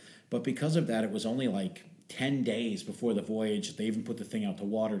burners. But because of that, it was only like 10 days before the voyage that they even put the thing out to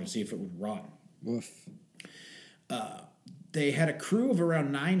water to see if it would run. Woof. They had a crew of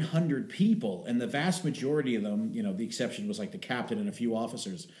around 900 people, and the vast majority of them, the exception was like the captain and a few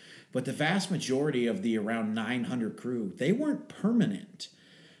officers, but the vast majority of the around 900 crew, they weren't permanent.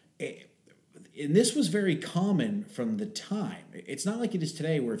 And this was very common from the time. It's not like it is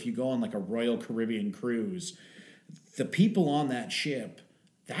today where if you go on like a Royal Caribbean cruise, the people on that ship,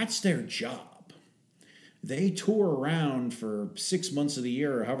 that's their job. They tour around for 6 months of the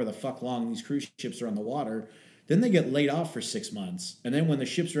year or however the fuck long these cruise ships are on the water. Then they get laid off for 6 months. And then when the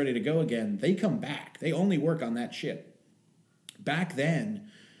ship's ready to go again, they come back. They only work on that ship. Back then,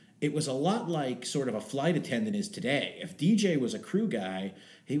 it was a lot like sort of a flight attendant is today. If DJ was a crew guy,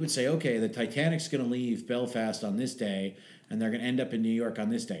 he would say, okay, the Titanic's going to leave Belfast on this day, and they're going to end up in New York on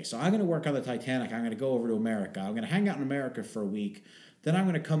this day. So I'm going to work on the Titanic. I'm going to go over to America. I'm going to hang out in America for a week. Then I'm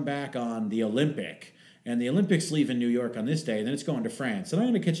going to come back on the Olympic. And the Olympics leave in New York on this day, and then it's going to France. And I'm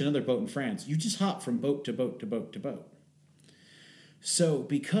going to catch another boat in France. You just hop from boat to boat to boat to boat. So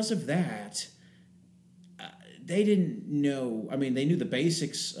because of that, they didn't know, they knew the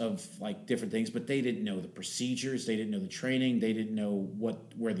basics of like different things, but they didn't know the procedures, they didn't know the training, they didn't know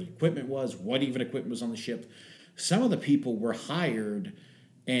where the equipment was, what even equipment was on the ship. Some of the people were hired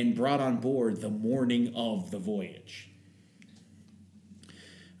and brought on board the morning of the voyage.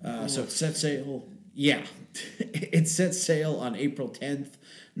 So it set sail, it set sail on April 10th,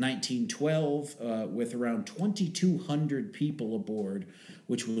 1912, with around 2,200 people aboard,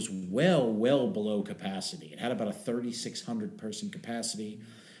 which was well below capacity. It had about a 3,600 person capacity.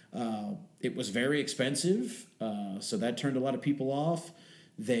 It was very expensive, so that turned a lot of people off.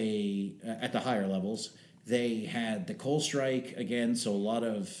 They, at the higher levels, they had the coal strike again, so a lot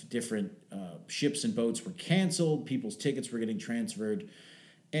of different ships and boats were canceled. People's tickets were getting transferred.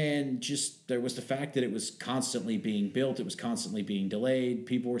 And just there was the fact that it was constantly being built, it was constantly being delayed.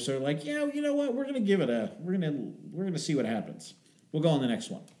 People were sort of like, you know what, we're gonna see what happens. We'll go on the next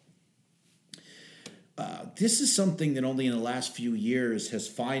one. This is something that only in the last few years has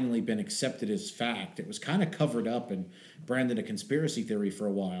finally been accepted as fact. It was kind of covered up and branded a conspiracy theory for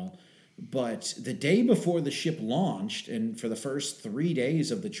a while. But the day before the ship launched, and for the first 3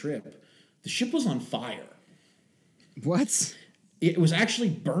 days of the trip, the ship was on fire. What? It was actually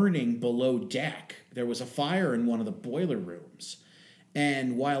burning below deck. There was a fire in one of the boiler rooms.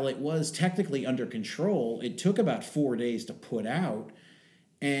 And while it was technically under control, it took about 4 days to put out.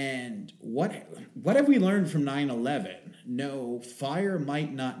 And what have we learned from 9/11? No, fire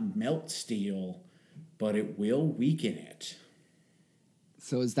might not melt steel, but it will weaken it.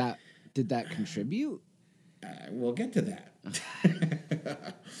 So did that contribute? We'll get to that.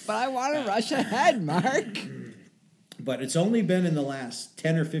 But I want to rush ahead, Mark. But it's only been in the last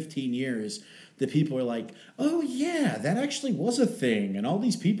 10 or 15 years that people are like, oh yeah, that actually was a thing. And all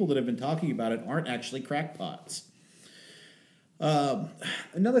these people that have been talking about it aren't actually crackpots.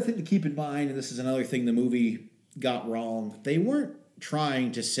 Another thing to keep in mind, and this is another thing the movie got wrong, they weren't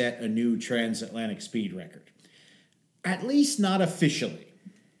trying to set a new transatlantic speed record. At least not officially.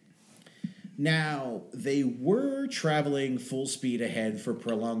 Now, they were traveling full speed ahead for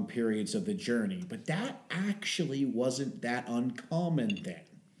prolonged periods of the journey, but that actually wasn't that uncommon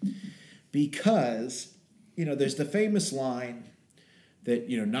then. Because, there's the famous line that,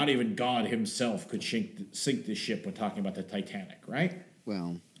 not even God himself could sink the ship when talking about the Titanic, right?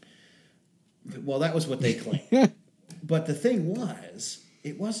 Well, that was what they claimed. But the thing was,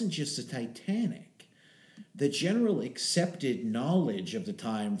 it wasn't just the Titanic. The general accepted knowledge of the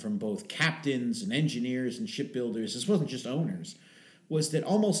time from both captains and engineers and shipbuilders, this wasn't just owners, was that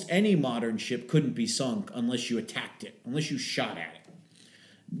almost any modern ship couldn't be sunk unless you attacked it, unless you shot at it.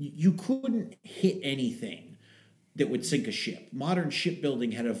 You couldn't hit anything that would sink a ship. Modern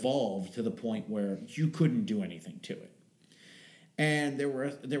shipbuilding had evolved to the point where you couldn't do anything to it. And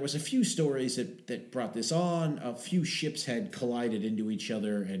there was a few stories that brought this on. A few ships had collided into each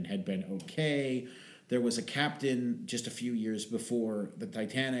other and had been okay. There was a captain just a few years before the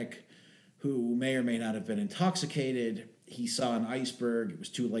Titanic who may or may not have been intoxicated. He saw an iceberg. It was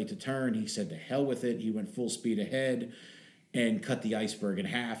too late to turn. He said, to hell with it. He went full speed ahead and cut the iceberg in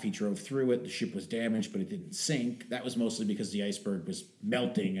half. He drove through it. The ship was damaged, but it didn't sink. That was mostly because the iceberg was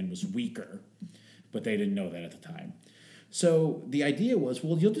melting and was weaker, but they didn't know that at the time. So the idea was,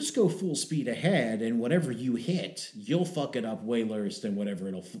 well, you'll just go full speed ahead, and whatever you hit, you'll fuck it up way worse than whatever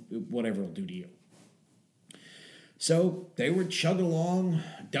it'll do to you. So they were chugging along,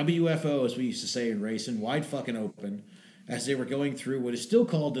 WFO, as we used to say in racing, wide fucking open, as they were going through what is still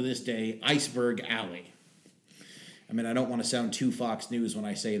called to this day Iceberg Alley. I mean, I don't want to sound too Fox News when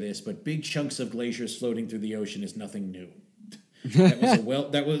I say this, but big chunks of glaciers floating through the ocean is nothing new.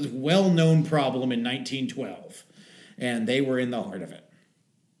 That was a well-known problem in 1912, and they were in the heart of it.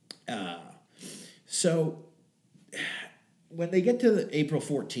 So when they get to April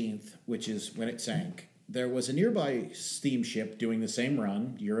 14th, which is when it sank, there was a nearby steamship doing the same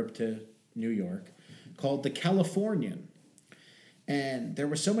run, Europe to New York, called the Californian. And there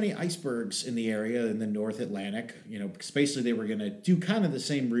were so many icebergs in the area in the North Atlantic, because basically they were going to do kind of the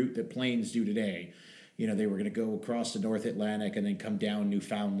same route that planes do today. They were going to go across the North Atlantic and then come down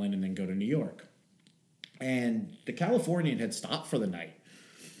Newfoundland and then go to New York. And the Californian had stopped for the night.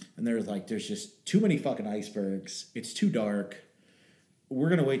 And they were like, there's just too many fucking icebergs. It's too dark. We're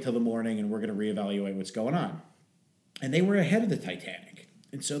going to wait till the morning and we're going to reevaluate what's going on. And they were ahead of the Titanic.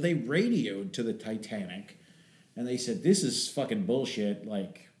 And so they radioed to the Titanic and they said, this is fucking bullshit.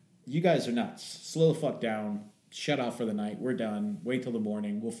 Like, you guys are nuts. Slow the fuck down. Shut off for the night. We're done. Wait till the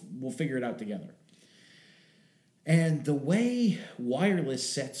morning. We'll figure it out together. And the way wireless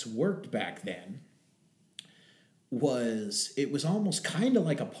sets worked back then was it was almost kind of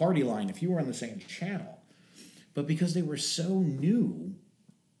like a party line if you were on the same channel. But because they were so new,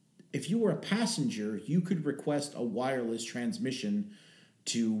 if you were a passenger, you could request a wireless transmission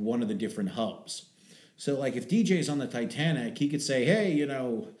to one of the different hubs. So, like, if DJ's on the Titanic, he could say, hey,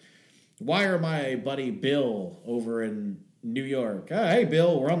 wire my buddy Bill over in New York. Oh, hey,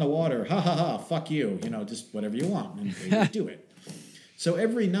 Bill, we're on the water. Ha, ha, ha, fuck you. Just whatever you want. And they would do it. So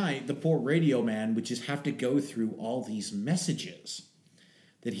every night, the poor radio man would just have to go through all these messages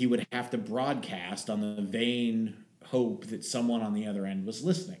that he would have to broadcast on the vain hope that someone on the other end was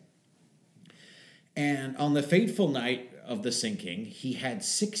listening. And on the fateful night of the sinking, he had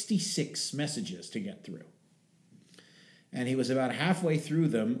 66 messages to get through. And he was about halfway through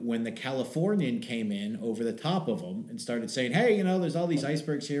them when the Californian came in over the top of him and started saying, hey, there's all these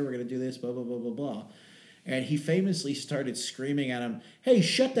icebergs here, we're going to do this, blah, blah, blah, blah, blah. And he famously started screaming at him, hey,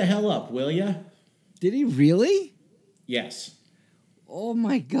 shut the hell up, will ya? Did he really? Yes. Oh,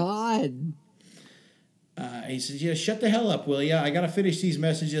 my God. He says, yeah, shut the hell up, will ya? I got to finish these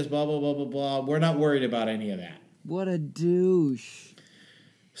messages, blah, blah, blah, blah, blah. We're not worried about any of that. What a douche.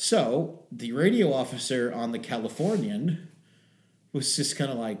 So the radio officer on the Californian was just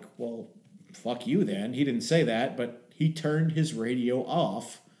kind of like, well, fuck you then. He didn't say that, but he turned his radio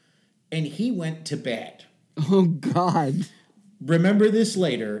off and he went to bed. Oh, God. Remember this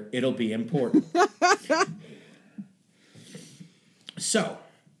later. It'll be important. So,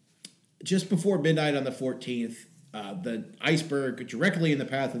 just before midnight on the 14th, the iceberg directly in the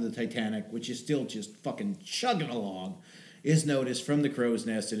path of the Titanic, which is still just fucking chugging along, is noticed from the crow's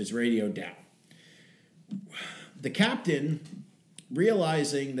nest and is radioed down. The captain,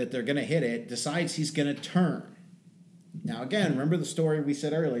 realizing that they're going to hit it, decides he's going to turn. Now, again, remember the story we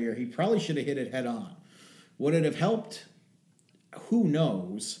said earlier? He probably should have hit it head on. Would it have helped? Who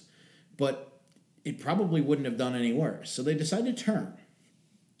knows? But it probably wouldn't have done any worse. So they decide to turn.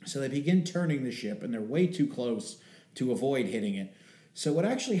 So they begin turning the ship, and they're way too close to avoid hitting it. So what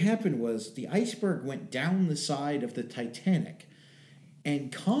actually happened was the iceberg went down the side of the Titanic.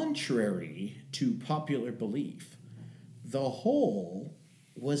 And contrary to popular belief, the hull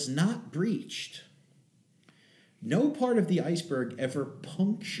was not breached. No part of the iceberg ever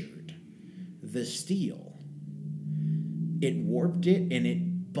punctured the steel. It warped it and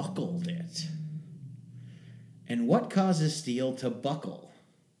it buckled it. And what causes steel to buckle?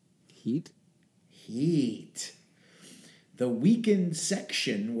 Heat? Heat. The weakened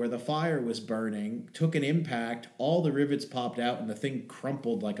section where the fire was burning took an impact, all the rivets popped out, and the thing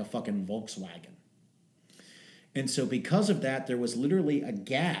crumpled like a fucking Volkswagen. And so because of that, there was literally a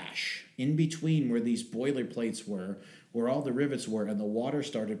gash in between where these boiler plates were, where all the rivets were, and the water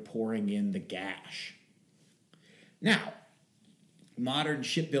started pouring in the gash. Now, modern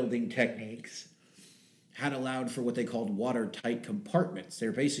shipbuilding techniques had allowed for what they called watertight compartments.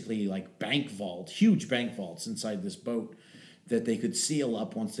 They're basically like bank vaults, huge bank vaults inside this boat that they could seal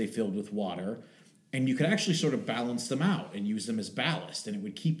up once they filled with water. And you could actually sort of balance them out and use them as ballast, and it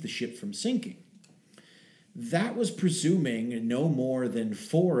would keep the ship from sinking. That was presuming no more than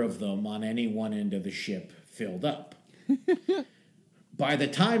 4 of them on any one end of the ship filled up. By the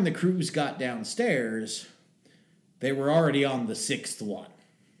time the crews got downstairs, they were already on the 6th one.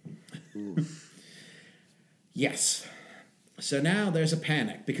 Yes. So now there's a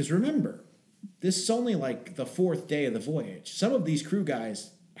panic, because remember, this is only like the 4th day of the voyage. Some of these crew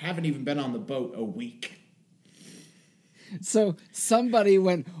guys haven't even been on the boat a week. So somebody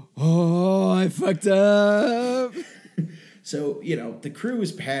went, oh, I fucked up. So, the crew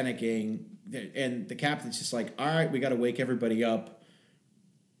is panicking, and the captain's just like, all right, we got to wake everybody up,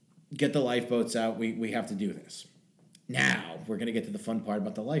 get the lifeboats out, we have to do this. Now, we're going to get to the fun part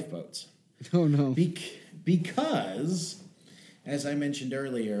about the lifeboats. Oh, no. Because, as I mentioned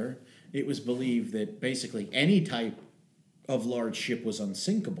earlier, it was believed that basically any type of large ship was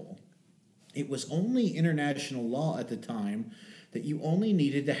unsinkable. It was only international law at the time that you only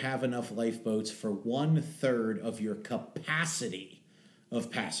needed to have enough lifeboats for 1/3 of your capacity of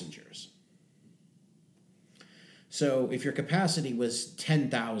passengers. So if your capacity was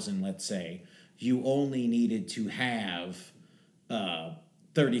 10,000, let's say, you only needed to have a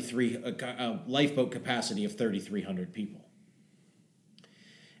lifeboat capacity of 3,300 people.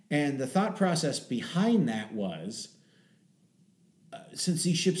 And the thought process behind that was, since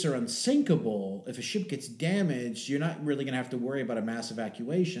these ships are unsinkable, if a ship gets damaged, you're not really going to have to worry about a mass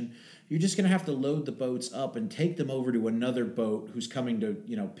evacuation. You're just going to have to load the boats up and take them over to another boat who's coming to,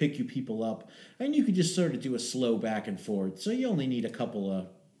 pick you people up. And you could just sort of do a slow back and forth. So you only need a couple of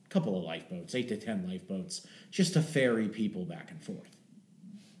lifeboats, 8 to 10 lifeboats, just to ferry people back and forth.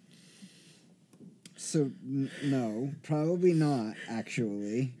 So, no, probably not,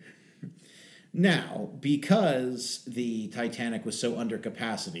 actually. Now, because the Titanic was so under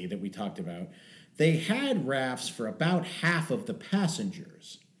capacity that we talked about, they had rafts for about half of the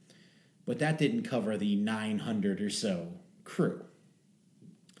passengers, but that didn't cover the 900 or so crew.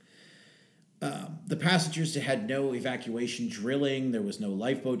 The passengers had no evacuation drilling, there was no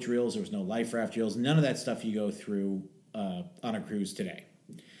lifeboat drills, there was no life raft drills, none of that stuff you go through on a cruise today.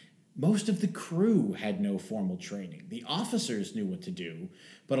 Most of the crew had no formal training. The officers knew what to do,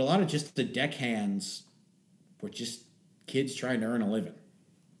 but a lot of just the deckhands were just kids trying to earn a living.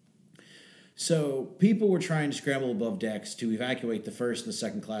 So people were trying to scramble above decks to evacuate the first and the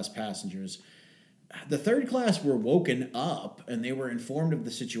second class passengers. The third class were woken up and they were informed of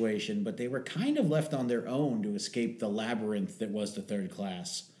the situation, but they were kind of left on their own to escape the labyrinth that was the third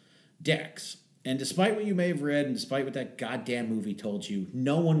class decks. And despite what you may have read and despite what that goddamn movie told you,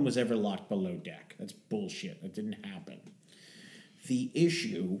 no one was ever locked below deck. That's bullshit. That didn't happen. The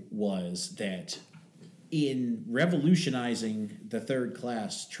issue was that in revolutionizing the third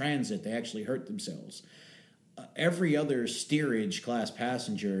class transit, they actually hurt themselves. every other steerage class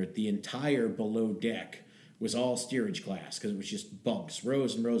passenger, the entire below deck was all steerage class because it was just bunks,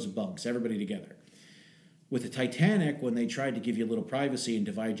 rows and rows of bunks, everybody together. With the Titanic, when they tried to give you a little privacy and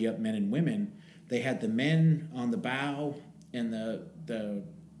divide you up men and women, they had the men on the bow and the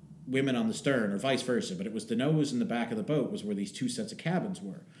women on the stern, or vice versa. But it was the nose and the back of the boat was where these two sets of cabins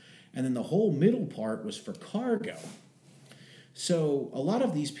were. And then the whole middle part was for cargo. So a lot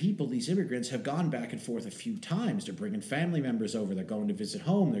of these people, these immigrants, have gone back and forth a few times. They're bringing family members over. They're going to visit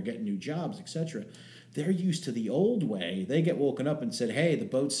home. They're getting new jobs, etc. They're used to the old way. They get woken up and said, hey, the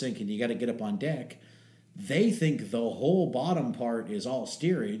boat's sinking. You got to get up on deck. They think the whole bottom part is all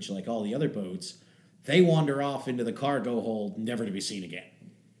steerage, like all the other boats. They wander off into the cargo hold, never to be seen again.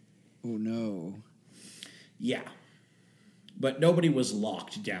 Oh, no. Yeah. But nobody was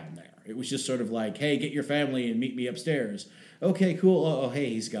locked down there. It was just sort of like, hey, get your family and meet me upstairs. Okay, cool. Oh,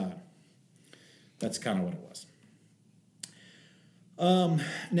 hey, he's gone. That's kind of what it was.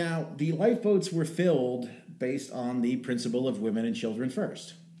 Now, the lifeboats were filled based on the principle of women and children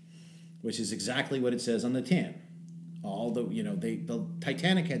first, which is exactly what it says on the tin. The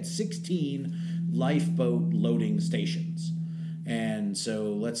Titanic had 16 lifeboat loading stations. And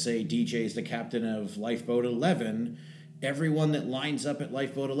so let's say DJ's the captain of Lifeboat 11. Everyone that lines up at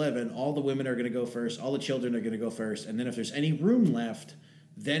Lifeboat 11, all the women are going to go first, all the children are going to go first, and then if there's any room left,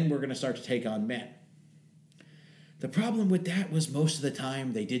 then we're going to start to take on men. The problem with that was most of the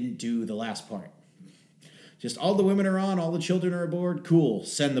time they didn't do the last part. Just all the women are on, all the children are aboard, cool,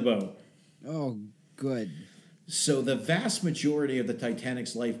 send the boat. Oh, good. So the vast majority of the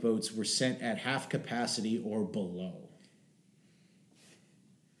Titanic's lifeboats were sent at half capacity or below.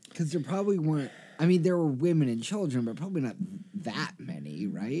 Because there probably weren't, I mean, there were women and children, but probably not that many,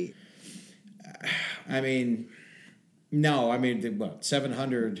 right? I mean, no,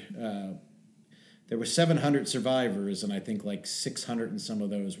 700, there were 700 survivors, and I think like 600 and some of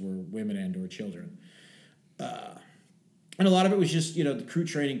those were women and or children. And a lot of it was just, the crew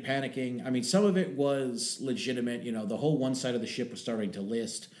training, panicking. I mean, some of it was legitimate. The whole one side of the ship was starting to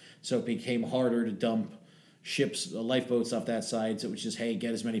list, so it became harder to dump lifeboats off that side. So it was just, hey,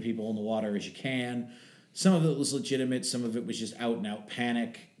 get as many people in the water as you can. Some of it was legitimate. Some of it was just out and out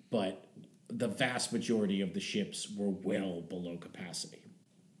panic. But the vast majority of the ships were well below capacity.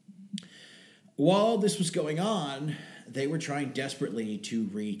 While this was going on, they were trying desperately to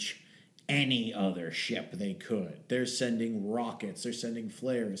reach any other ship they could. They're sending rockets. They're sending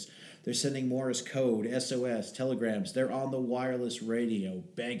flares. They're sending Morse code, SOS, telegrams. They're on the wireless radio,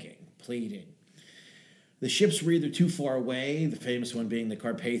 begging, pleading. The ships were either too far away, the famous one being the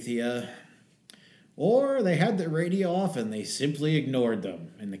Carpathia, or they had their radio off and they simply ignored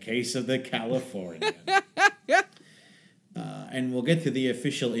them, in the case of the Californian. And we'll get to the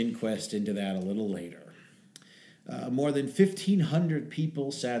official inquest into that a little later. More than 1,500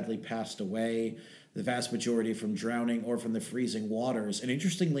 people sadly passed away, the vast majority from drowning or from the freezing waters. And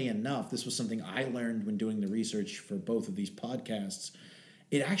interestingly enough, this was something I learned when doing the research for both of these podcasts.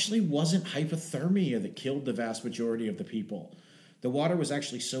 It actually wasn't hypothermia that killed the vast majority of the people. The water was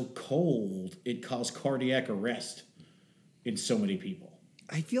actually so cold, it caused cardiac arrest in so many people.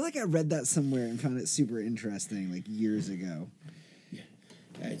 I feel like I read that somewhere and found it super interesting, like years ago. Yeah.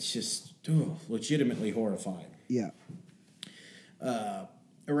 It's just legitimately horrifying. Yeah.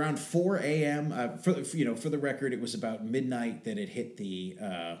 Around 4 a.m., for the record, it was about midnight that it hit the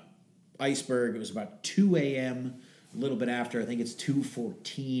iceberg. It was about 2 a.m., a little bit after. I think it's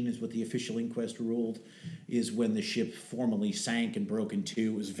 2:14 is what the official inquest ruled, is when the ship formally sank and broke in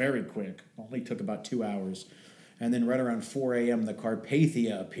two. It was very quick. Only took about 2 hours. And then right around 4 a.m., the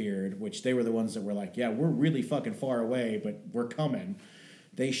Carpathia appeared, which they were the ones that were like, yeah, we're really fucking far away, but we're coming.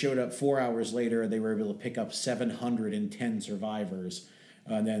 They showed up 4 hours later. They were able to pick up 710 survivors.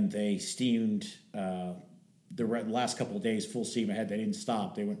 And then they steamed the last couple of days full steam ahead. They didn't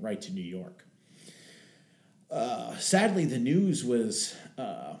stop. They went right to New York. Sadly, the news was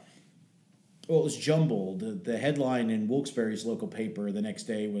it was jumbled. The headline in Wilkes-Barre's local paper the next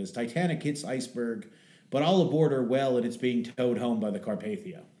day was, Titanic hits iceberg, but all aboard are well and it's being towed home by the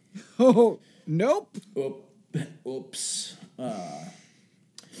Carpathia. Oh, nope. Oops.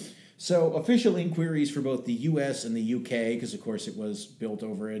 So official inquiries for both the U.S. and the U.K., because of course it was built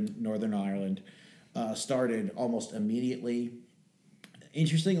over in Northern Ireland, started almost immediately.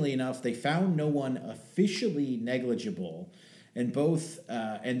 Interestingly enough, they found no one officially negligible, and both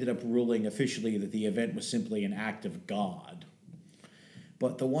ended up ruling officially that the event was simply an act of God.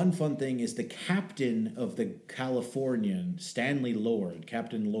 But the one fun thing is the captain of the Californian, Stanley Lord,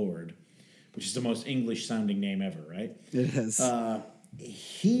 Captain Lord, which is the most English-sounding name ever, right? It is.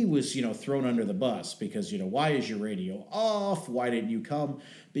 he was, thrown under the bus because, why is your radio off? Why didn't you come?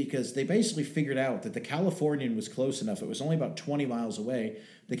 Because they basically figured out that the Californian was close enough. It was only about 20 miles away.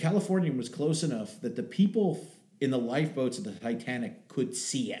 The Californian was close enough that the people in the lifeboats of the Titanic could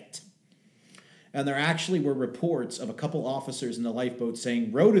see it. And there actually were reports of a couple officers in the lifeboat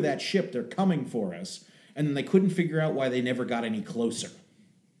saying, row to that ship, they're coming for us. And then they couldn't figure out why they never got any closer.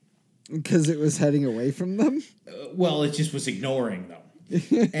 Because it was heading away from them? Well, it just was ignoring them.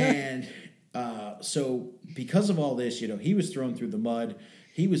 And so because of all this, he was thrown through the mud.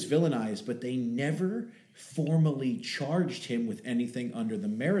 He was villainized, but they never formally charged him with anything under the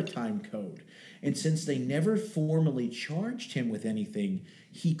Maritime Code. And since they never formally charged him with anything,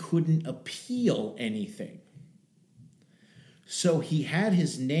 he couldn't appeal anything. So he had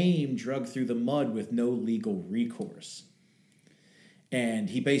his name dragged through the mud with no legal recourse. And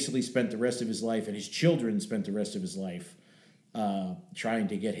he basically spent the rest of his life, and his children spent the rest of his life trying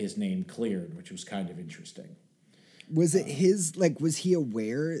to get his name cleared, which was kind of interesting. Was it was he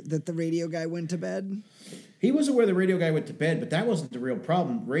aware that the radio guy went to bed? He was aware the radio guy went to bed, but that wasn't the real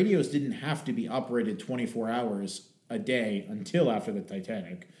problem. Radios didn't have to be operated 24 hours a day until after the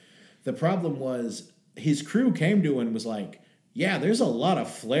Titanic. The problem was his crew came to him and was like, yeah, there's a lot of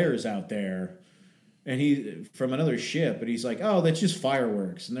flares out there. And he from another ship, and he's like, oh, that's just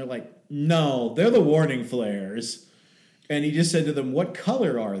fireworks. And they're like, no, they're the warning flares. And he just said to them, what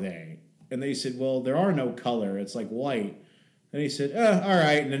color are they? And they said, well, there are no color. It's like white. And he said, all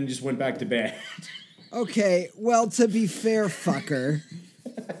right, and then just went back to bed. Okay, well, to be fair, fucker.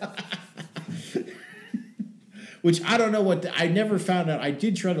 Which I don't know I never found out. I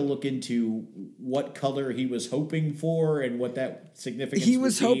did try to look into what color he was hoping for and what that significance He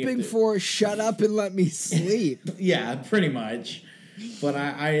was hoping for shut up and let me sleep. Yeah, pretty much. But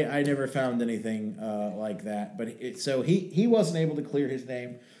I never found anything like that. But so he wasn't able to clear his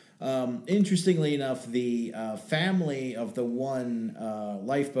name. Interestingly enough, the family of the one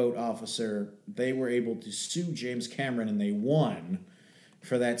lifeboat officer, they were able to sue James Cameron, and they won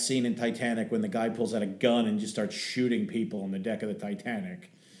for that scene in Titanic when the guy pulls out a gun and just starts shooting people on the deck of the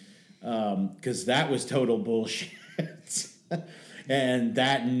Titanic. Because that was total bullshit. And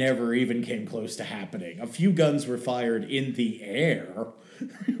that never even came close to happening. A few guns were fired in the air,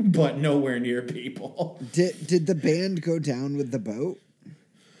 but nowhere near people. Did the band go down with the boat?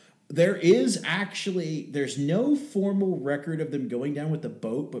 There's no formal record of them going down with the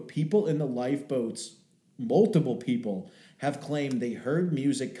boat, but people in the lifeboats, multiple people, have claimed they heard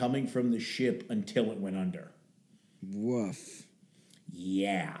music coming from the ship until it went under. Woof.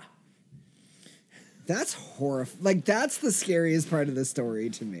 Yeah. That's horrifying. Like, that's the scariest part of the story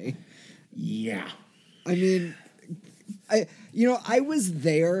to me. Yeah. I mean, I was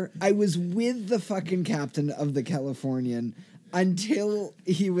there. I was with the fucking captain of the Californian until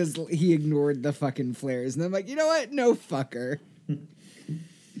he ignored the fucking flares. And I'm like, you know what? No fucker.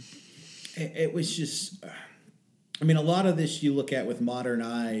 It was just, I mean, a lot of this you look at with modern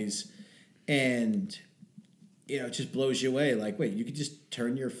eyes and, it just blows you away. Like, wait, you could just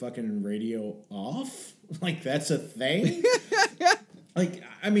turn your fucking radio off? Like, that's a thing? Like,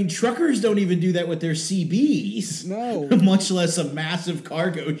 I mean, truckers don't even do that with their CBs. No. Much less a massive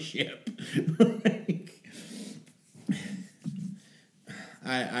cargo ship.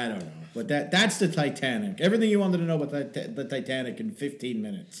 I don't know. But that's the Titanic. Everything you wanted to know about the Titanic in 15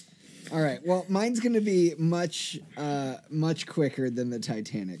 minutes. All right. Well, mine's going to be much quicker than the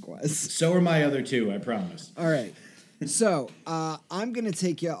Titanic was. So are my other two, I promise. All right. So I'm going to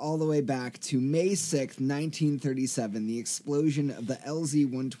take you all the way back to May 6th, 1937, the explosion of the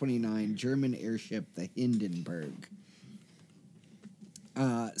LZ-129 German airship, the Hindenburg.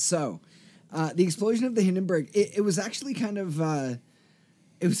 The explosion of the Hindenburg, it was actually kind of a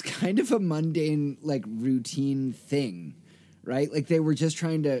mundane, like, routine thing. Right? Like, they were just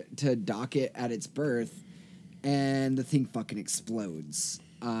trying to dock it at its birth, and the thing fucking explodes.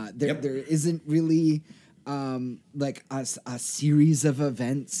 There isn't really like a series of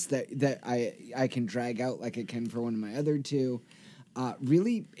events that I can drag out like I can for one of my other two.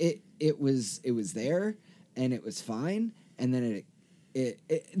 Really, it was there, and it was fine, and then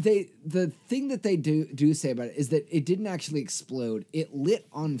the thing that they do say about it is that it didn't actually explode. It lit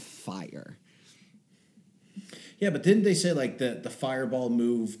on fire. Yeah, but didn't they say, like, the fireball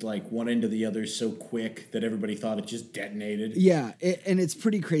moved, like, one end to the other so quick that everybody thought it just detonated? Yeah, and it's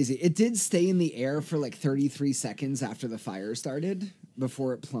pretty crazy. It did stay in the air for, like, 33 seconds after the fire started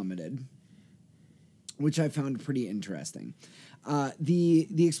before it plummeted, which I found pretty interesting.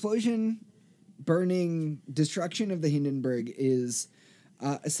 The explosion, burning, destruction of the Hindenburg is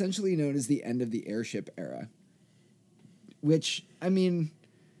essentially known as the end of the airship era. which, I mean,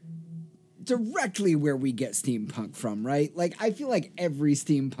 directly where we get steampunk from, right? Like, I feel like every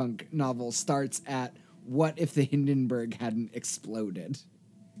steampunk novel starts at what if the Hindenburg hadn't exploded?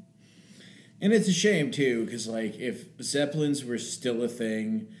 And it's a shame, too, because, like, if Zeppelins were still a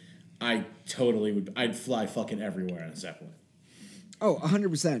thing, I totally would. I'd fly fucking everywhere on a Zeppelin. Oh,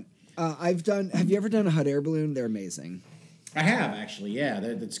 100%. Have you ever done a hot air balloon? They're amazing. I have, actually, yeah.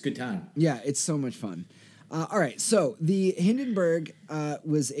 That's a good time. Yeah, it's so much fun. All right, so the Hindenburg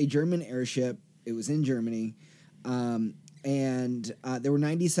was a German airship. It was in Germany. And there were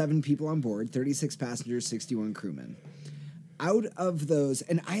 97 people on board, 36 passengers, 61 crewmen. Out of those,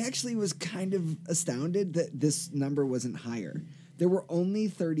 and I actually was kind of astounded that this number wasn't higher. There were only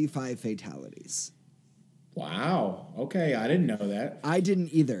 35 fatalities. Wow. Okay, I didn't know that. I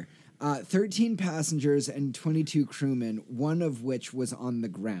didn't either. 13 passengers and 22 crewmen, one of which was on the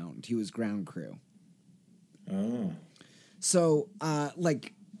ground. He was ground crew. Oh. So,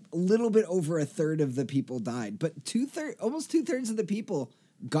 like, a little bit over a third of the people died, but almost 2/3 of the people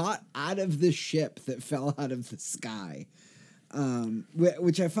got out of the ship that fell out of the sky,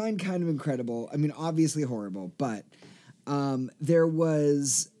 which I find kind of incredible. I mean, obviously horrible, but there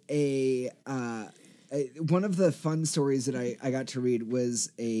was one of the fun stories that I got to read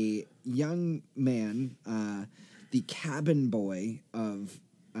was a young man, the cabin boy of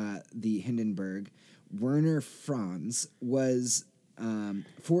the Hindenburg, Werner Franz, was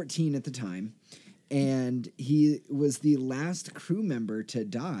 14 at the time, and he was the last crew member to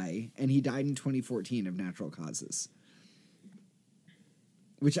die, and he died in 2014 of natural causes.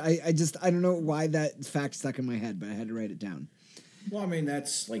 Which I don't know why that fact stuck in my head, but I had to write it down. Well, I mean,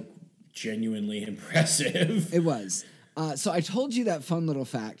 that's, like, genuinely impressive. It was. So I told you that fun little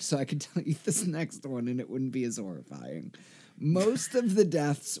fact, so I could tell you this next one, and it wouldn't be as horrifying. Most of the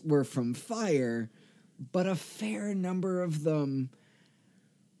deaths were from fire, but a fair number of them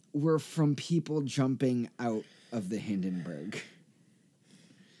were from people jumping out of the Hindenburg.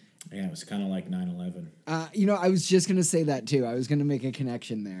 Yeah, it was kind of like 9/11. I was just going to say that, too. I was going to make a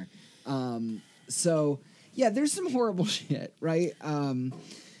connection there. So, yeah, there's some horrible shit, right?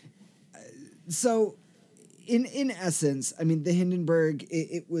 So, in essence, I mean, the Hindenburg,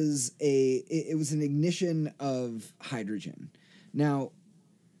 it was an ignition of hydrogen. Now,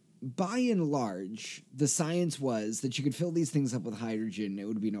 by and large, the science was that you could fill these things up with hydrogen. It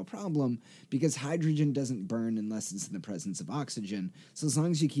would be no problem because hydrogen doesn't burn unless it's in the presence of oxygen. So as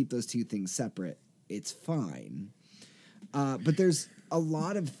long as you keep those two things separate, it's fine. But there's a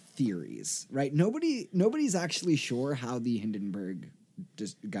lot of theories, right? Nobody's actually sure how the Hindenburg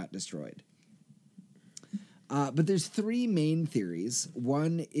got destroyed. But there's three main theories.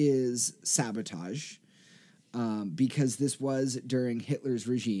 One is sabotage. Because this was during Hitler's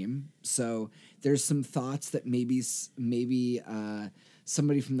regime. So there's some thoughts that maybe somebody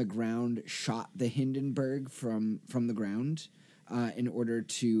from the ground shot the Hindenburg from the ground in order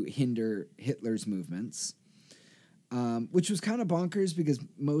to hinder Hitler's movements, which was kind of bonkers because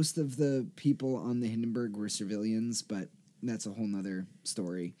most of the people on the Hindenburg were civilians, but that's a whole nother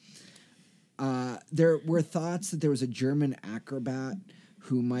story. There were thoughts that there was a German acrobat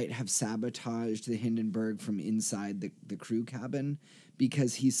who might have sabotaged the Hindenburg from inside the crew cabin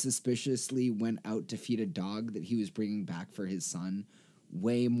because he suspiciously went out to feed a dog that he was bringing back for his son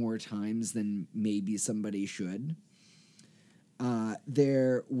way more times than maybe somebody should.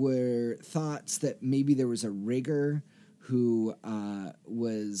 There were thoughts that maybe there was a rigger who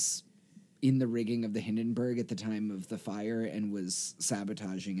was in the rigging of the Hindenburg at the time of the fire and was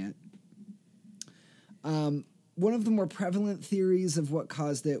sabotaging it. One of the more prevalent theories of what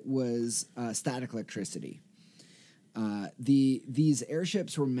caused it was static electricity. These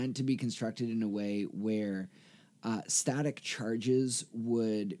airships were meant to be constructed in a way where static charges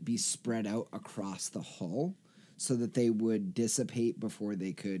would be spread out across the hull so that they would dissipate before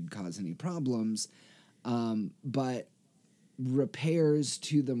they could cause any problems. But repairs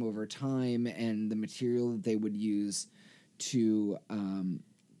to them over time and the material that they would use to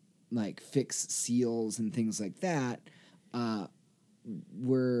like fix seals and things like that,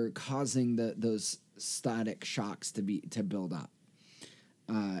 were causing those static shocks to build up.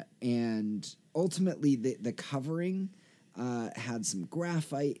 And ultimately, the covering had some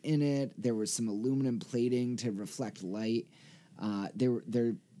graphite in it. There was some aluminum plating to reflect light.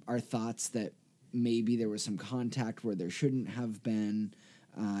 There are thoughts that maybe there was some contact where there shouldn't have been,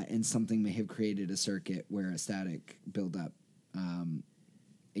 and something may have created a circuit where a static buildup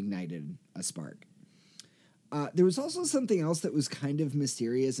ignited a spark. There was also something else that was kind of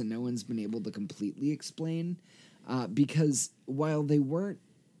mysterious and no one's been able to completely explain, because while they weren't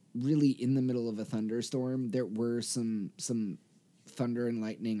really in the middle of a thunderstorm. There were some thunder and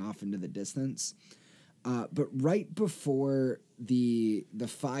lightning off into the distance. But right before the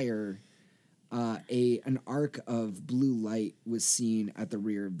fire, an arc of blue light was seen at the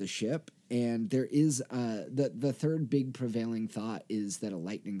rear of the ship, and there is the third big prevailing thought is that a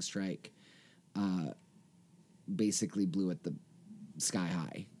lightning strike basically blew at the sky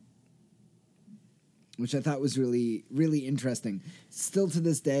high, which I thought was really, really interesting. Still to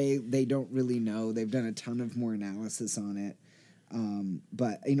this day, they don't really know. They've done a ton of more analysis on it.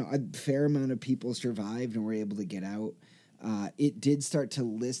 But, a fair amount of people survived and were able to get out. It did start to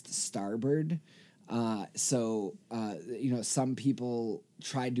list starboard. So some people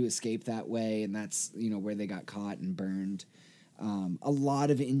tried to escape that way, and that's, where they got caught and burned. A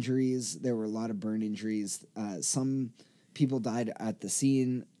lot of injuries. There were a lot of burn injuries. Some people died at the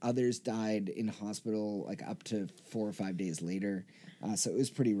scene. Others died in hospital, like up to 4 or 5 days later. So it was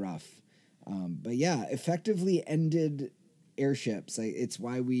pretty rough. But yeah, effectively ended airships. It's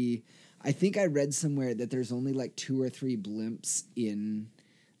why I think I read somewhere that there's only like 2 or 3 blimps in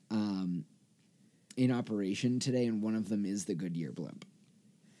operation today, and one of them is the Goodyear blimp.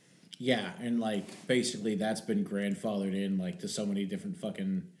 Yeah, and like basically that's been grandfathered in like to so many different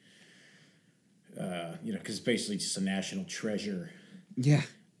fucking, because it's basically just a national treasure. Yeah.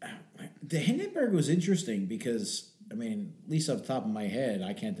 The Hindenburg was interesting because, at least off the top of my head,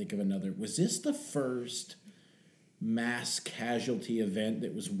 I can't think of another. Was this the first mass casualty event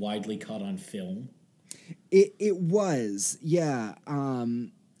that was widely caught on film? It was, yeah.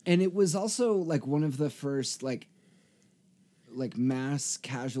 And it was also like one of the first like mass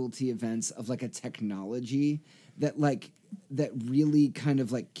casualty events of like a technology that really kind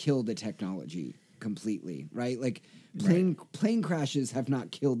of like killed the technology completely, right? Like plane crashes have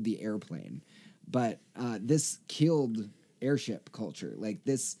not killed the airplane, but this killed airship culture. Like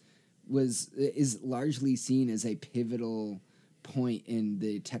this is largely seen as a pivotal point in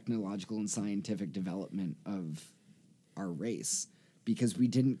the technological and scientific development of our race, because we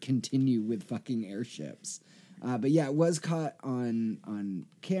didn't continue with fucking airships. But yeah, it was caught on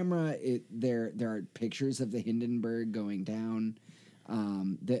camera. There are pictures of the Hindenburg going down.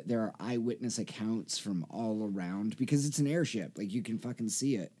 There are eyewitness accounts from all around, because it's an airship. Like, you can fucking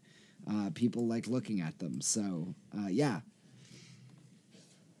see it. People like looking at them. So, yeah.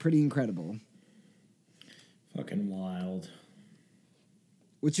 Pretty incredible. Fucking wild.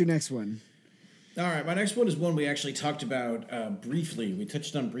 What's your next one? All right, my next one is one we actually talked about briefly. We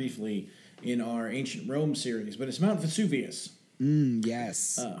touched on briefly in our Ancient Rome series, but it's Mount Vesuvius.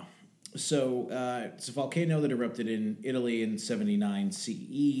 Yes. So it's a volcano that erupted in Italy in 79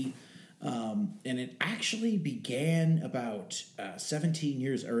 CE, and it actually began about 17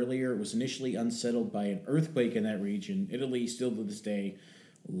 years earlier. It was initially unsettled by an earthquake in that region. Italy, still to this day,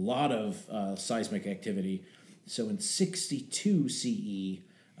 a lot of seismic activity. So in 62 CE,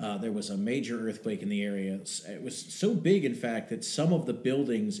 there was a major earthquake in the area. It was so big, in fact, that some of the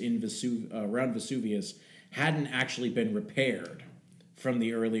buildings in around Vesuvius hadn't actually been repaired from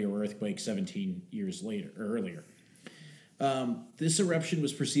the earlier earthquake 17 years earlier. This eruption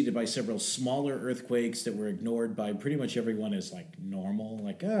was preceded by several smaller earthquakes that were ignored by pretty much everyone as like normal.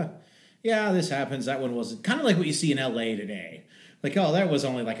 Like, yeah, this happens. That one wasn't. Kind of like what you see in LA today. Like, oh, that was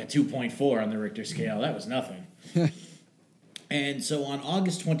only like a 2.4 on the Richter scale. That was nothing. And so on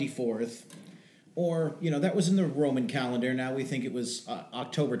August 24th, or, that was in the Roman calendar. Now we think it was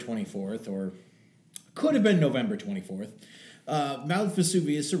October 24th, or could have been November 24th. Mount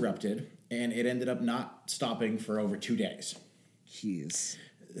Vesuvius erupted, and it ended up not stopping for over 2 days. Jeez.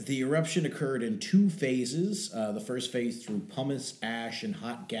 The eruption occurred in 2 phases. The first phase threw pumice, ash, and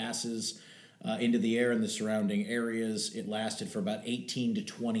hot gases into the air in the surrounding areas. It lasted for about 18 to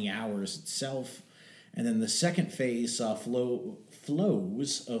 20 hours itself. And then the second phase saw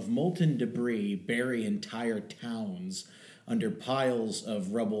flows of molten debris bury entire towns under piles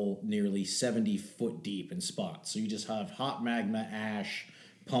of rubble nearly 70 foot deep in spots. So you just have hot magma, ash,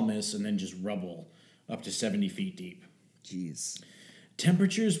 pumice, and then just rubble up to 70 feet deep. Jeez.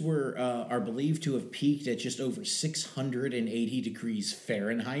 Temperatures are believed to have peaked at just over 680 degrees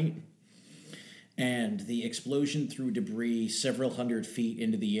Fahrenheit. And the explosion threw debris several hundred feet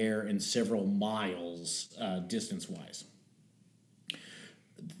into the air and several miles distance-wise.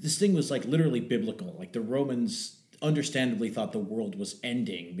 This thing was like literally biblical. Like, the Romans understandably thought the world was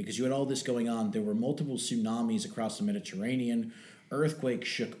ending because you had all this going on. There were multiple tsunamis across the Mediterranean. Earthquakes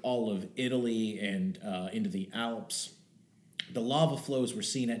shook all of Italy and into the Alps. The lava flows were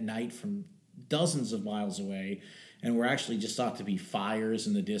seen at night from dozens of miles away and were actually just thought to be fires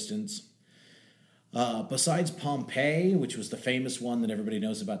in the distance. Besides Pompeii, which was the famous one that everybody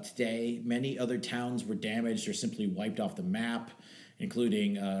knows about today, many other towns were damaged or simply wiped off the map,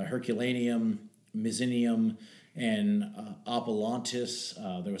 including Herculaneum, Mycenium, and Oplontis.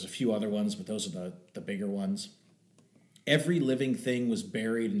 There was a few other ones, but those are the bigger ones. Every living thing was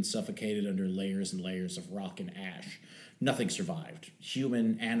buried and suffocated under layers and layers of rock and ash. Nothing survived.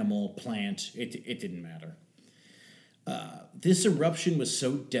 Human, animal, plant, it didn't matter. This eruption was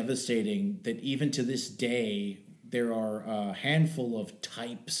so devastating that even to this day, there are a handful of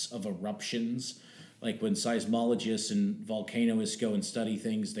types of eruptions. Like when seismologists and volcanoists go and study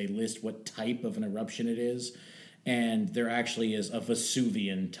things, they list what type of an eruption it is. And there actually is a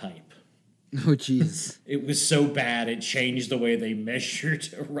Vesuvian type. Oh, jeez. It was so bad, it changed the way they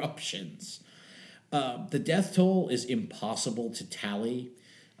measured eruptions. The death toll is impossible to tally.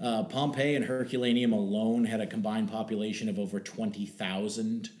 Pompeii and Herculaneum alone had a combined population of over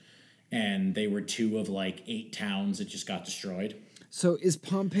 20,000, and they were two of like 8 towns that just got destroyed. So is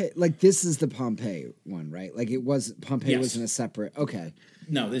Pompeii, like, this is the Pompeii one, right? Like, it was, Pompeii Yes. wasn't a separate, okay.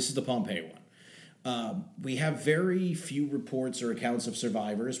 No, this is the Pompeii one. We have very few reports or accounts of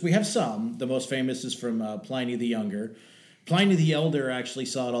survivors. We have some. The most famous is from Pliny the Younger. Pliny the Elder actually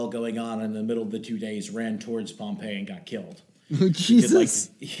saw it all going on in the middle of the 2 days, ran towards Pompeii, and got killed. Oh, Jesus.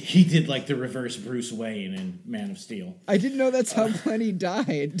 He did like the reverse Bruce Wayne in Man of Steel. I didn't know that's how Pliny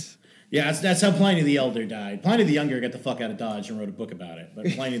died. Yeah, that's how Pliny the Elder died. Pliny the Younger got the fuck out of Dodge and wrote a book about it. But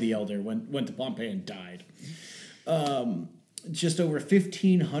Pliny the Elder went to Pompeii and died. Just over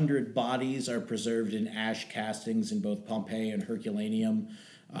 1,500 bodies are preserved in ash castings in both Pompeii and Herculaneum.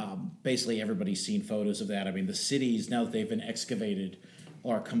 Basically, everybody's seen photos of that. I mean, the cities, now that they've been excavated,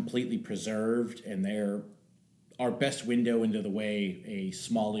 are completely preserved, and they're our best window into the way a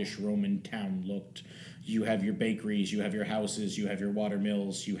smallish Roman town looked. You have your bakeries, you have your houses, you have your water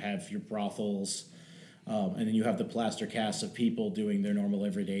mills, you have your brothels, and then you have the plaster casts of people doing their normal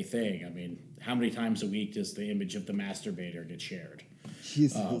everyday thing. I mean, how many times a week does the image of the masturbator get shared?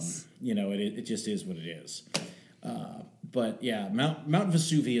 Jesus. It just is what it is. But yeah, Mount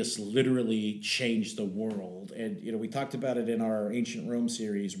Vesuvius literally changed the world. And, we talked about it in our Ancient Rome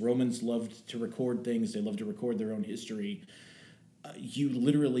series. Romans loved to record things. They loved to record their own history. You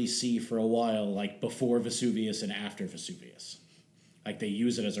literally see for a while, like, before Vesuvius and after Vesuvius. Like, they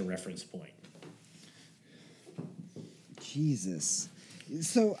use it as a reference point. Jesus.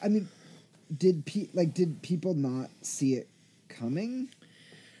 So, I mean, did people not see it coming?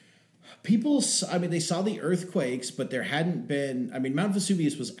 People, they saw the earthquakes, but there hadn't been. I mean, Mount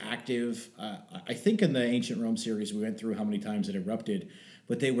Vesuvius was active. I think in the Ancient Rome series, we went through how many times it erupted,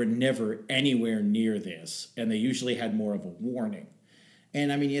 but they were never anywhere near this, and they usually had more of a warning.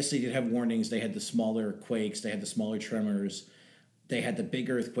 And I mean, yes, they did have warnings. They had the smaller quakes, they had the smaller tremors, they had the big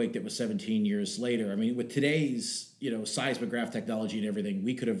earthquake that was 17 years later. I mean, with today's seismograph technology and everything,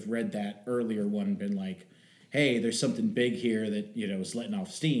 we could have read that earlier one and been like, hey, there's something big here that is letting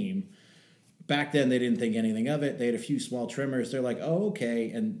off steam. Back then, they didn't think anything of it. They had a few small tremors. They're like, oh, okay.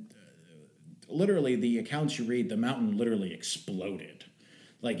 And literally, the accounts you read, the mountain literally exploded.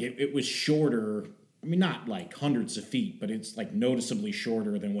 Like, it was shorter. I mean, not like hundreds of feet, but it's like noticeably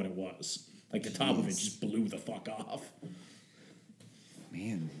shorter than what it was. Like, the top of it just blew the fuck off.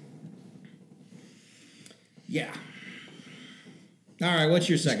 Man. Yeah. All right, what's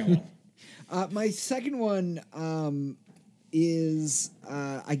your second one? My second one is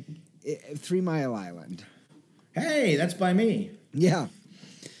 3 Mile Island. Hey, that's by me. Yeah.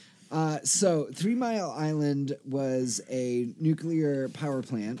 So 3 Mile Island was a nuclear power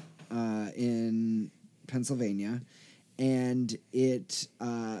plant in Pennsylvania, and it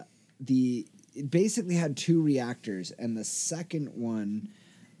basically had 2 reactors, and the second one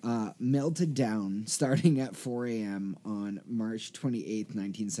melted down starting at 4 a.m. on March 28th,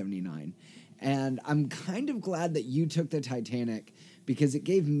 1979. And I'm kind of glad that you took the Titanic, because it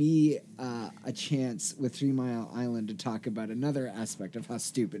gave me a chance with 3 Mile Island to talk about another aspect of how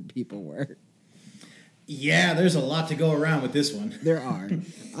stupid people were. Yeah, there's a lot to go around with this one. There are.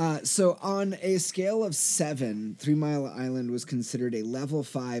 So on a scale of 7, 3 Mile Island was considered a level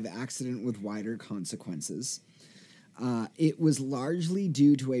 5 accident with wider consequences. It was largely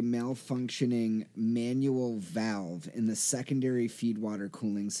due to a malfunctioning manual valve in the secondary feedwater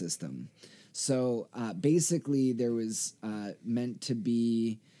cooling system. So basically, there was meant to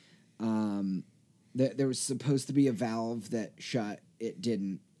be, there was supposed to be a valve that shut. It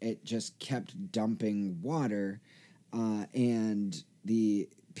didn't. It just kept dumping water, and the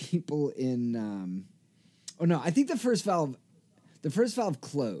people in. I think the first valve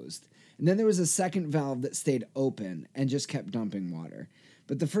closed, and then there was a second valve that stayed open and just kept dumping water.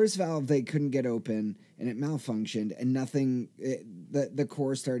 But the first valve they couldn't get open, and it malfunctioned, and the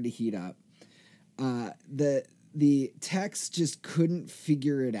core started to heat up. The techs just couldn't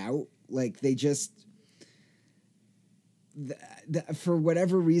figure it out. Like they just, for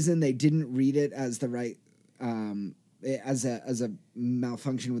whatever reason, they didn't read it as the right, as a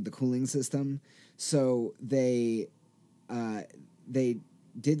malfunction with the cooling system. So they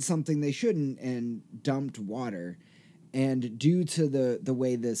did something they shouldn't and dumped water. And due to the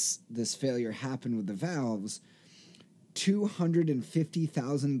way this failure happened with the valves,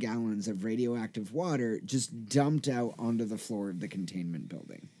 250,000 gallons of radioactive water just dumped out onto the floor of the containment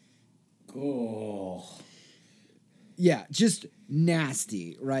building. Oh. Yeah, just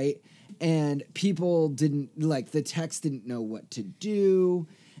nasty, right? And people the techs didn't know what to do,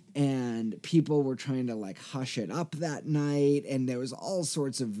 and people were trying to like hush it up that night, and there was all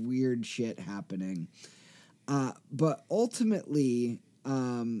sorts of weird shit happening. But ultimately,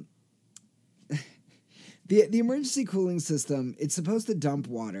 the emergency cooling system, it's supposed to dump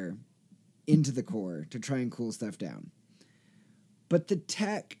water into the core to try and cool stuff down. But the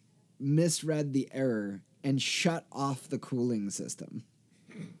tech misread the error and shut off the cooling system.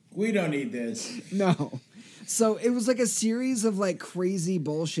 We don't need this. No. So it was like a series of like crazy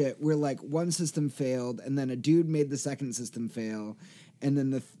bullshit where like one system failed, and then a dude made the second system fail, and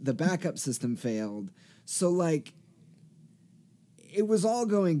then the backup system failed. So like it was all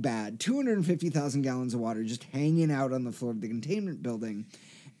going bad. 250,000 gallons of water just hanging out on the floor of the containment building,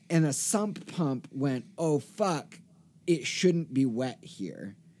 and a sump pump went, oh fuck, it shouldn't be wet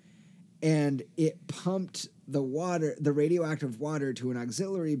here. And it pumped the radioactive water to an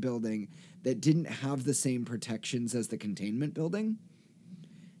auxiliary building that didn't have the same protections as the containment building.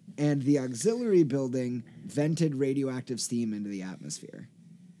 And the auxiliary building vented radioactive steam into the atmosphere.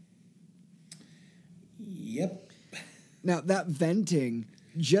 Yep. Now, that venting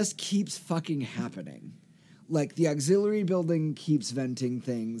just keeps fucking happening. Like, the auxiliary building keeps venting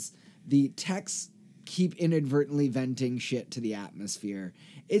things. The techs keep inadvertently venting shit to the atmosphere.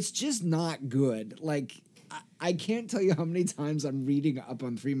 It's just not good. Like, I can't tell you how many times I'm reading up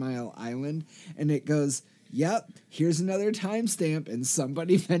on 3 Mile Island, and it goes, yep, here's another timestamp, and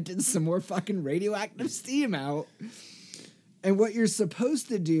somebody vented some more fucking radioactive steam out. And what you're supposed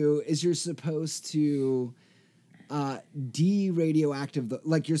to do is you're supposed to de-radioactive,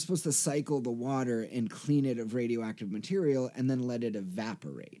 like you're supposed to cycle the water and clean it of radioactive material and then let it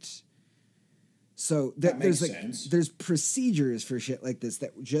evaporate. So there's procedures for shit like this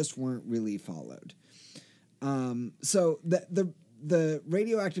that just weren't really followed. So the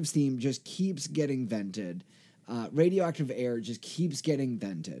radioactive steam just keeps getting vented. Radioactive air just keeps getting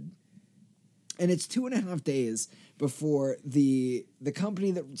vented. And it's 2.5 days before the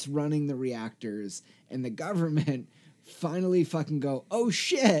company that's running the reactors and the government finally fucking go, oh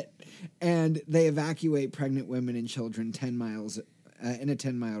shit, and they evacuate pregnant women and children 10 miles in a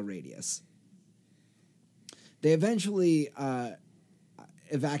 10-mile radius. They eventually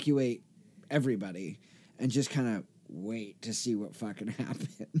evacuate everybody and just kind of wait to see what fucking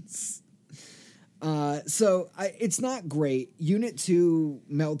happens. So it's not great. Unit 2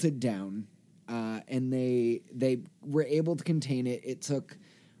 melted down, and they were able to contain it. It took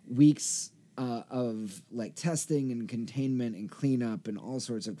weeks of like testing and containment and cleanup and all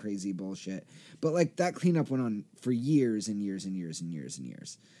sorts of crazy bullshit. But like that cleanup went on for years and years and years and years and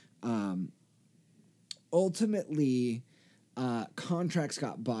years. Ultimately, contracts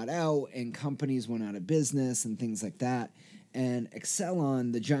got bought out and companies went out of business and things like that. And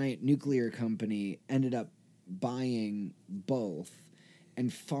Exelon, the giant nuclear company, ended up buying both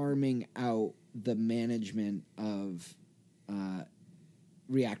and farming out the management of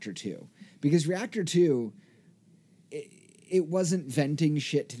Reactor 2. Because Reactor 2, it wasn't venting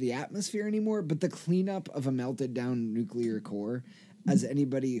shit to the atmosphere anymore, but the cleanup of a melted down nuclear core, as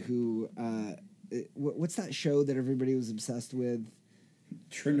anybody who... what's that show that everybody was obsessed with?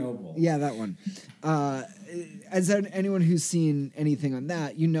 Chernobyl. Yeah, that one. As anyone who's seen anything on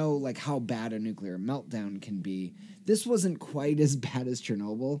that, you know like how bad a nuclear meltdown can be. This wasn't quite as bad as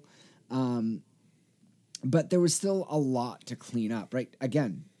Chernobyl, but there was still a lot to clean up, right?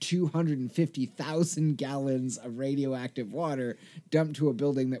 Again, 250,000 gallons of radioactive water dumped to a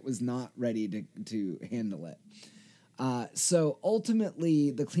building that was not ready to handle it. So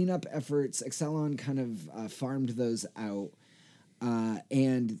ultimately, the cleanup efforts, Exelon kind of farmed those out.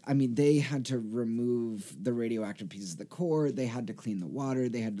 And I mean, they had to remove the radioactive pieces of the core. They had to clean the water.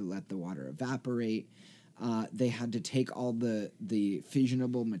 They had to let the water evaporate. They had to take all the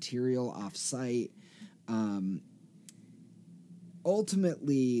fissionable material off site.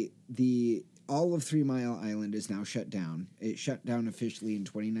 Ultimately, all of 3 Mile Island is now shut down. It shut down officially in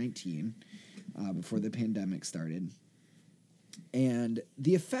 2019, before the pandemic started. And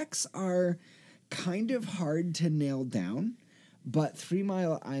the effects are kind of hard to nail down, but 3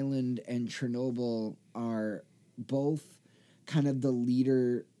 Mile Island and Chernobyl are both kind of the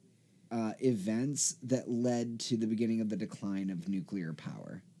leader events that led to the beginning of the decline of nuclear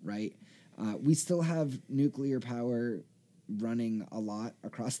power, right? We still have nuclear power running a lot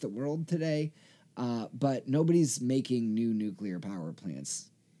across the world today, but nobody's making new nuclear power plants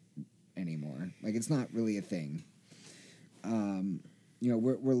anymore. Like, it's not really a thing.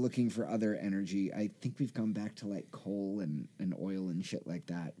 We're looking for other energy. I think we've gone back to like coal and oil and shit like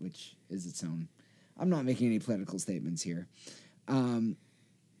that, which is its own. I'm not making any political statements here.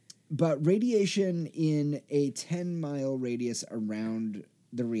 But radiation in a 10-mile radius around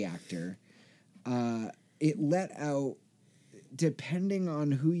the reactor, it let out, depending on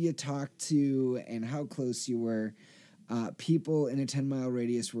who you talked to and how close you were, people in a 10-mile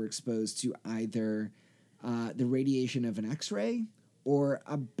radius were exposed to either the radiation of an X-ray or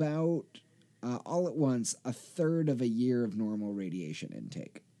about, all at once, a third of a year of normal radiation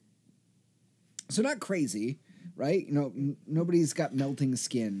intake. So not crazy, right? Nobody's got melting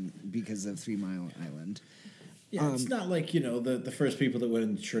skin because of 3 Mile Island. Yeah, it's not like, the first people that went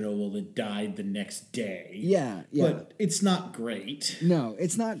into Chernobyl that died the next day. Yeah. But it's not great. No,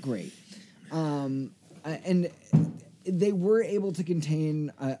 it's not great. And they were able to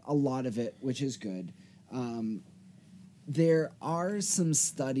contain a lot of it, which is good. There are some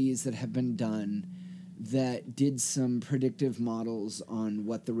studies that have been done that did some predictive models on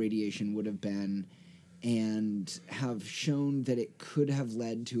what the radiation would have been and have shown that it could have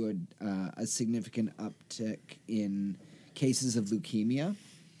led to a significant uptick in cases of leukemia.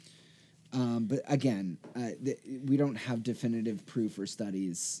 But again, we don't have definitive proof or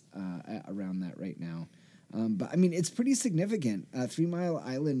studies around that right now. But I mean, it's pretty significant. 3 Mile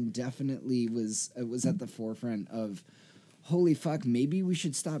Island definitely was at the forefront of, holy fuck, maybe we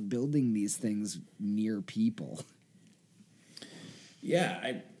should stop building these things near people.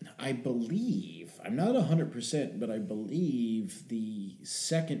 Yeah, I believe, I'm not 100%, but I believe the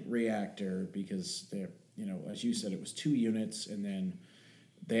second reactor, because they're, as you said, it was 2 units, and then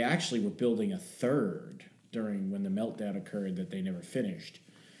they actually were building a third during when the meltdown occurred that they never finished.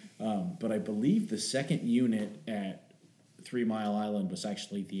 But I believe the second unit at 3 Mile Island was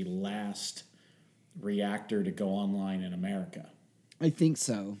actually the last reactor to go online in America. I think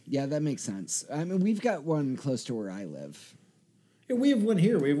so. Yeah, that makes sense. I mean, we've got one close to where I live. Yeah, we have one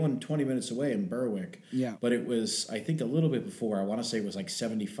here. We have one 20 minutes away in Berwick. Yeah. But it was, I think, a little bit before. I want to say it was like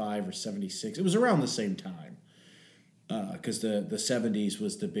 75 or 76. It was around the same time. Because the 70s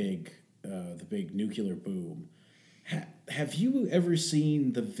was the big nuclear boom. Have you ever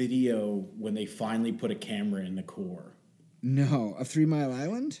seen the video when they finally put a camera in the core? No. Of 3 Mile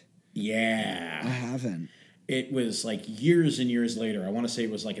Island? Yeah. I haven't. It was like years and years later. I want to say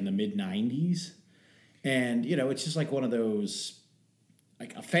it was like in the mid-90s. And, it's just like one of those,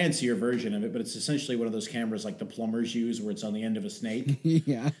 like a fancier version of it, but it's essentially one of those cameras like the plumbers use where it's on the end of a snake.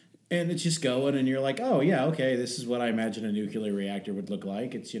 Yeah. And it's just going, and you're like, oh, yeah, okay, this is what I imagine a nuclear reactor would look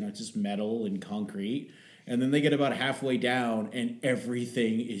like. It's, it's just metal and concrete. And then they get about halfway down, and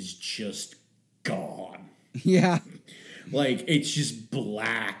everything is just gone. Yeah. Like, it's just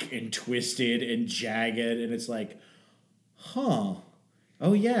black and twisted and jagged, and it's like, huh.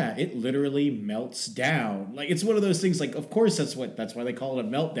 Oh, yeah, it literally melts down. Like, it's one of those things, like, of course that's why they call it a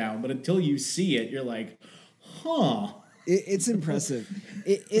meltdown, but until you see it, you're like, huh. It's impressive.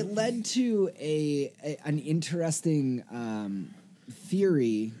 It led to an interesting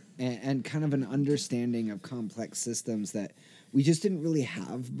theory and kind of an understanding of complex systems that we just didn't really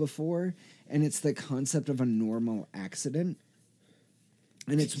have before, and it's the concept of a normal accident.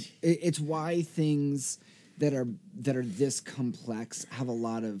 And it's why things that are this complex have a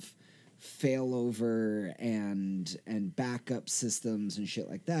lot of failover and backup systems and shit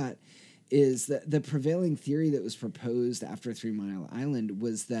like that. Is that the prevailing theory that was proposed after 3 Mile Island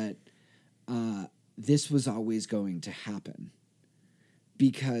was that this was always going to happen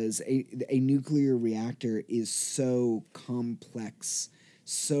because a nuclear reactor is so complex,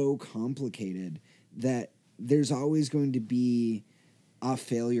 so complicated that there's always going to be a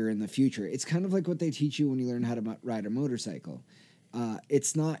failure in the future. It's kind of like what they teach you when you learn how to ride a motorcycle.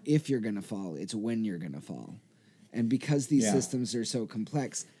 It's not if you're going to fall, it's when you're going to fall. And because these systems are so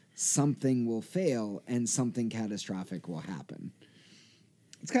complex, something will fail and something catastrophic will happen.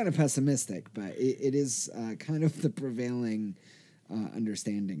 It's kind of pessimistic, but it is kind of the prevailing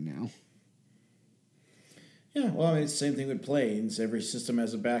understanding now. Yeah, well, I mean, it's the same thing with planes. Every system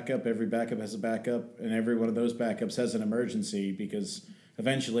has a backup, every backup has a backup, and every one of those backups has an emergency because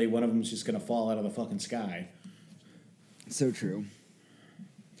eventually one of them's just going to fall out of the fucking sky. So true.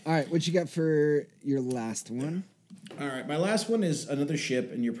 All right, what you got for your last one? All right, my last one is another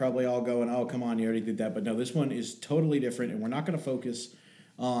ship, and you're probably all going, oh, come on, you already did that. But no, this one is totally different, and we're not going to focus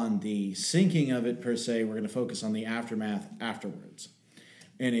on the sinking of it per se. We're going to focus on the aftermath afterwards.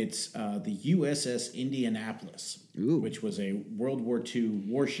 And it's the USS Indianapolis, which was a World War II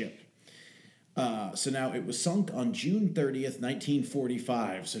warship. So now it was sunk on June 30th,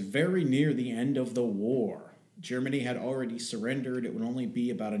 1945, so very near the end of the war. Germany had already surrendered. It would only be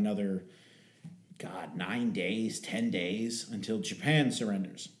about another, 9 days, 10 days until Japan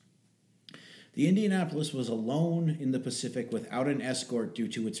surrenders. The Indianapolis was alone in the Pacific without an escort due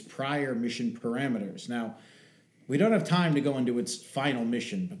to its prior mission parameters. Now, we don't have time to go into its final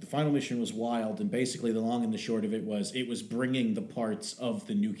mission, but the final mission was wild, and basically the long and the short of it was bringing the parts of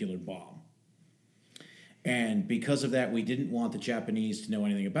the nuclear bomb. And because of that, we didn't want the Japanese to know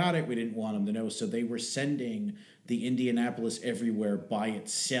anything about it. We didn't want them to know, so they were sending the Indianapolis everywhere by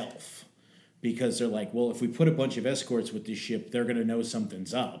itself because they're like, well, if we put a bunch of escorts with this ship, they're going to know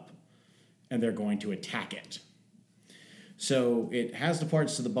something's up, and they're going to attack it. So it has the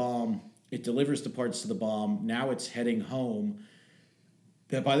parts to the bomb. It delivers the parts to the bomb. Now it's heading home.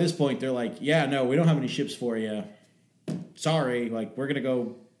 But by this point, they're like, yeah, no, we don't have any ships for you. Sorry, like, we're going to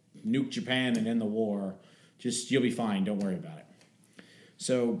go nuke Japan and end the war. Just, you'll be fine. Don't worry about it.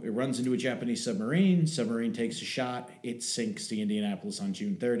 So it runs into a Japanese submarine. Submarine takes a shot. It sinks the Indianapolis on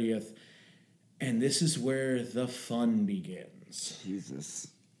June 30th. And this is where the fun begins. Jesus.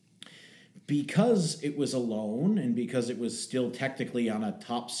 Because it was alone and because it was still technically on a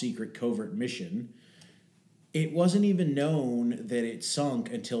top secret covert mission, it wasn't even known that it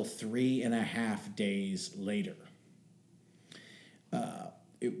sunk until 3.5 days later.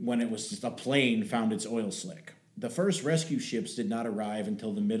 When it was just a plane found its oil slick. The first rescue ships did not arrive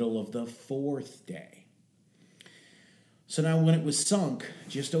until the middle of the 4th day. So now when it was sunk,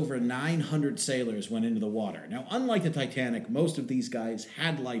 just over 900 sailors went into the water. Now, unlike the Titanic, most of these guys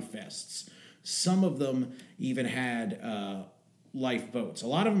had life vests. Some of them even had lifeboats. A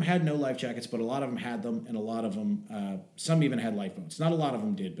lot of them had no life jackets, but a lot of them had them, and a lot of them, some even had lifeboats. Not a lot of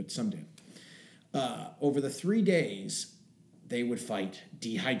them did, but some did. Over the 3 days, they would fight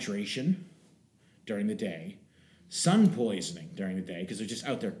dehydration during the day, sun poisoning during the day, because they're just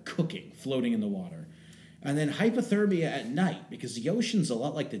out there cooking, floating in the water, and then hypothermia at night, because the ocean's a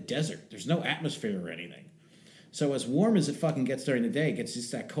lot like the desert. There's no atmosphere or anything. So as warm as it fucking gets during the day, it gets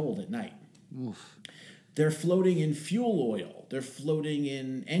just that cold at night. Oof. They're floating in fuel oil. They're floating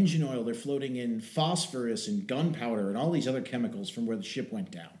in engine oil. They're floating in phosphorus and gunpowder and all these other chemicals from where the ship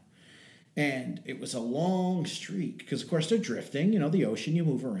went down. And it was a long streak because, of course, they're drifting. You know, the ocean, you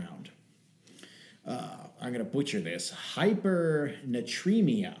move around. I'm going to butcher this.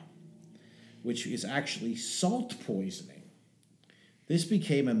 Hypernatremia, which is actually salt poisoning. This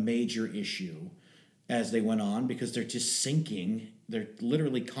became a major issue as they went on because they're just sinking. They're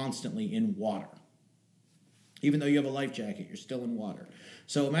literally constantly in water. Even though you have a life jacket, you're still in water.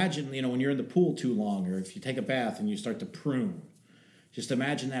 So imagine, you know, when you're in the pool too long, or if you take a bath and you start to prune, just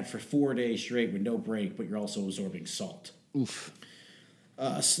imagine that for 4 days straight with no break, but you're also absorbing salt. Oof.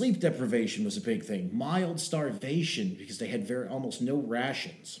 Sleep deprivation was a big thing. Mild starvation because they had almost no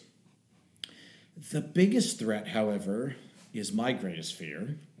rations. The biggest threat, however, is my greatest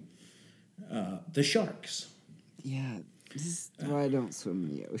fear, the sharks. Yeah, this is why I don't swim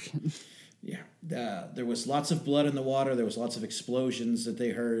in the ocean. Yeah, there was lots of blood in the water. There was lots of explosions that they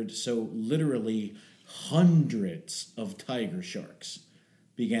heard. So literally hundreds of tiger sharks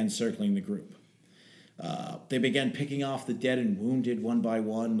began circling the group. They began picking off the dead and wounded one by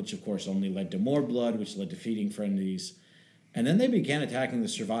one, which of course only led to more blood, which led to feeding frenzies. And then they began attacking the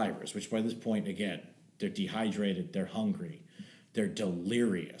survivors, which by this point, again, they're dehydrated, they're hungry, they're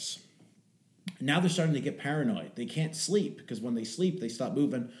delirious. Now they're starting to get paranoid. They can't sleep because when they sleep, they stop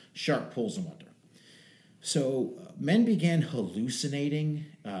moving. Shark pulls them under. So men began hallucinating.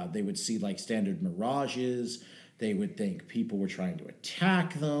 They would see like standard mirages. They would think people were trying to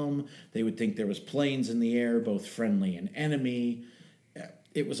attack them. They would think there was planes in the air, both friendly and enemy.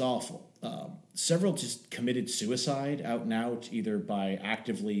 It was awful. Several just committed suicide out and out, either by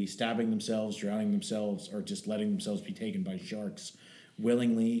actively stabbing themselves, drowning themselves, or just letting themselves be taken by sharks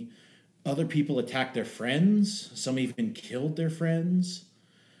willingly. Other people attacked their friends. Some even killed their friends.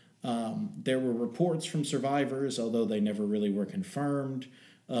 There were reports from survivors, although they never really were confirmed,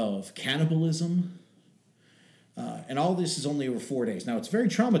 of cannibalism. And all this is only over 4 days. Now, it's very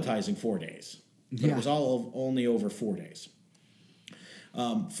traumatizing 4 days. but it was all only over 4 days.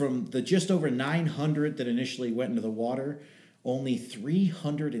 From the just over 900 that initially went into the water, only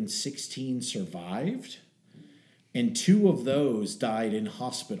 316 survived, and 2 of those died in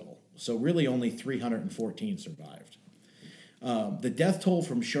hospital. So really only 314 survived. The death toll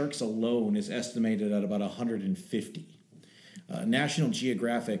from sharks alone is estimated at about 150. National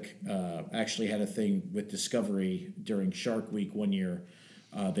Geographic actually had a thing with Discovery during Shark Week one year.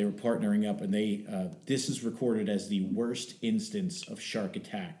 They were partnering up, and this is recorded as the worst instance of shark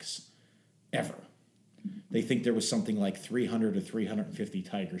attacks ever. They think there was something like 300 or 350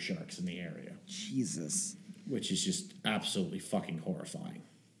 tiger sharks in the area. Jesus. Which is just absolutely fucking horrifying.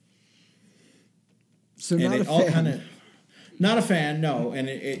 So and not it a all fan. kind of, not a fan, no. And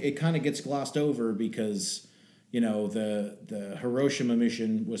it kind of gets glossed over because, the Hiroshima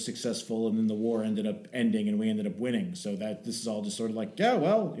mission was successful, and then the war ended up ending, and we ended up winning. So this is all just sort of like, yeah,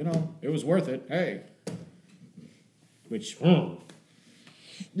 well, it was worth it. Hey, which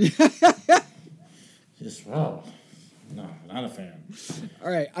just no, not a fan. All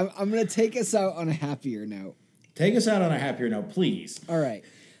right, I'm going to take us out on a happier note. Take us out on a happier note, please. All right.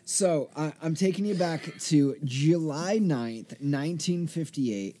 So I'm taking you back to July 9th,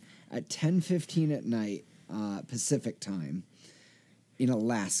 1958 at 10:15 at night, Pacific time in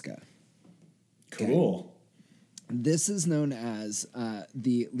Alaska. Cool. This is known as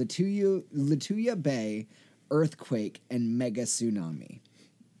the Lituya Bay earthquake and mega tsunami.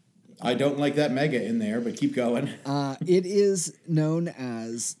 I don't like that mega in there, but keep going. It is known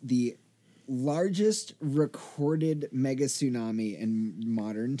as the largest recorded mega tsunami in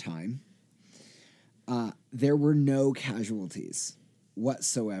modern time. There were no casualties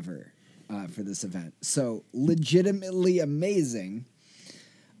whatsoever for this event. So legitimately amazing.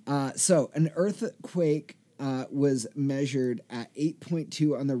 So an earthquake was measured at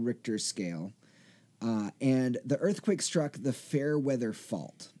 8.2 on the Richter scale. And the earthquake struck the Fairweather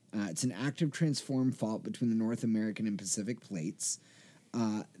Fault. It's an active transform fault between the North American and Pacific plates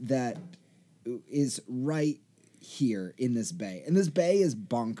that is right here in this bay. And this bay is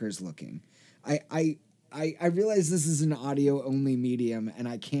bonkers looking. I realize this is an audio-only medium, and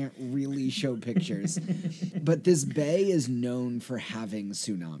I can't really show pictures. But this bay is known for having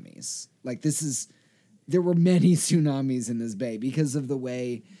tsunamis. There were many tsunamis in this bay because of the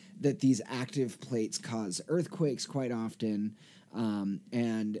way that these active plates cause earthquakes quite often.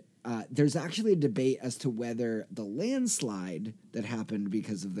 And there's actually a debate as to whether the landslide that happened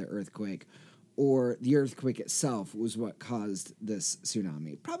because of the earthquake or the earthquake itself was what caused this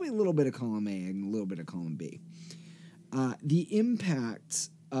tsunami. Probably a little bit of column A and a little bit of column B. The impact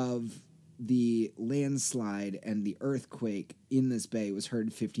of the landslide and the earthquake in this bay was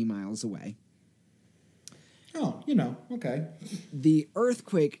heard 50 miles away. Oh, okay. The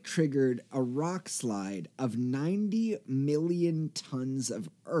earthquake triggered a rock slide of 90 million tons of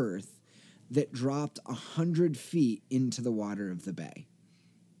earth that dropped 100 feet into the water of the bay.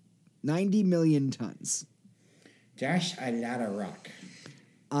 90 million tons. That's a lot of rock.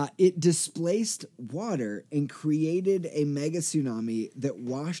 It displaced water and created a mega tsunami that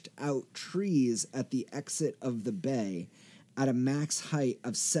washed out trees at the exit of the bay at a max height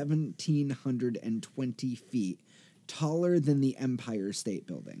of 1,720 feet, taller than the Empire State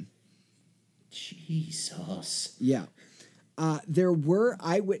Building. Jesus. Yeah. There were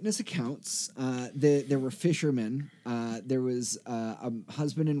eyewitness accounts. There were fishermen. There was a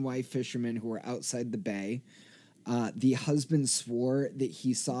husband and wife fishermen who were outside the bay. The husband swore that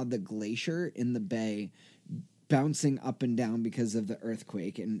he saw the glacier in the bay bouncing up and down because of the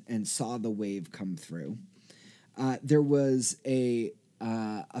earthquake and saw the wave come through. There was a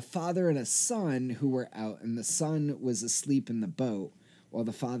father and a son who were out, and the son was asleep in the boat while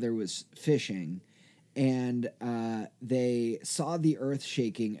the father was fishing. And they saw the earth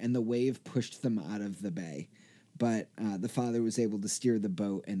shaking, and the wave pushed them out of the bay. But the father was able to steer the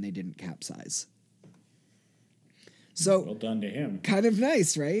boat, and they didn't capsize. So well done to him. Kind of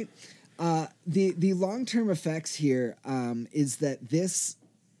nice, right? The long-term effects here is that this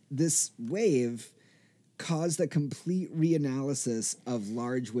wave caused a complete reanalysis of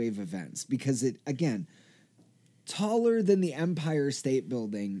large wave events because it, again, taller than the Empire State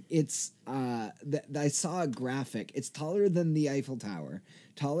Building. It's I saw a graphic. It's taller than the Eiffel Tower,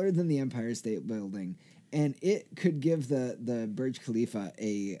 taller than the Empire State Building, and it could give the Burj Khalifa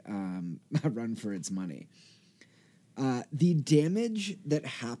a run for its money. The damage that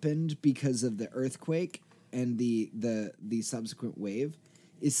happened because of the earthquake and the subsequent wave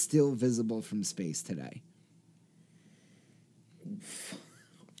is still visible from space today.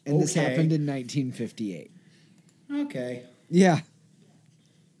 And this happened in 1958. Okay. Yeah.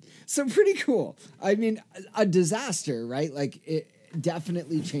 So pretty cool. I mean, a disaster, right? Like it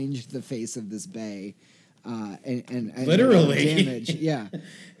definitely changed the face of this bay. And Literally. damage. Yeah.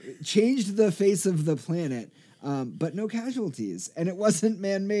 Changed the face of the planet. But no casualties. And it wasn't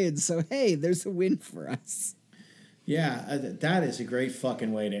man-made. So, hey, there's a win for us. Yeah, that is a great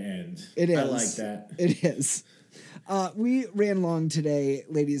fucking way to end. It is. I like that. It is. We ran long today,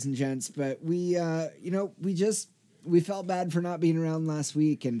 ladies and gents, but we felt bad for not being around last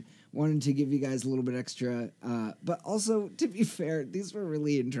week and wanted to give you guys a little bit extra. But also, to be fair, these were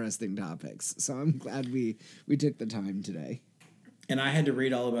really interesting topics. So I'm glad we took the time today. And I had to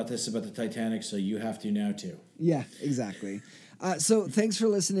read all about this about the Titanic, so you have to now too. Yeah, exactly. So thanks for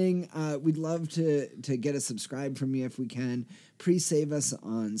listening. We'd love to get a subscribe from you if we can. Pre-save us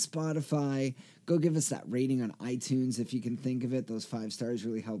on Spotify. Go give us that rating on iTunes if you can think of it. Those 5 stars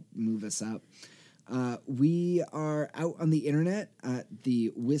really help move us up. We are out on the internet at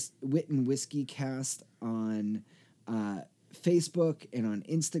the Wit and Whiskey Cast on Facebook and on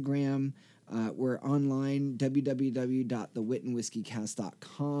Instagram. We're online,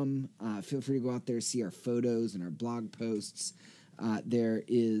 www.thewitandwhiskeycast.com. Feel free to go out there, see our photos and our blog posts. There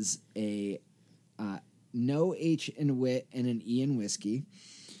is a no H in wit and an E in whiskey.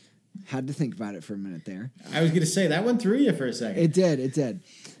 Had to think about it for a minute there. I was going to say, that went through you for a second. It did.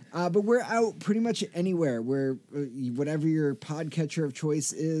 But we're out pretty much anywhere. We're whatever your podcatcher of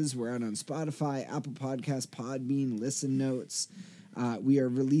choice is. We're out on Spotify, Apple Podcasts, Podbean, Listen Notes. We are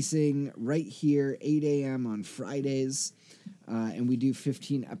releasing right here 8 a.m. on Fridays, and we do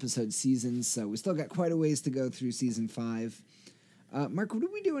 15-episode seasons, so we still got quite a ways to go through season 5. Mark, what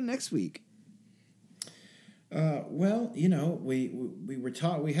are we doing next week? Well, we were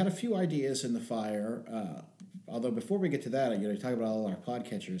taught, we had a few ideas in the fire. Although before we get to that, I'm going to talk about all our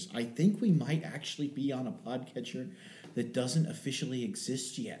podcatchers. I think we might actually be on a podcatcher that doesn't officially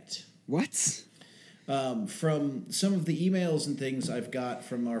exist yet. What? From some of the emails and things I've got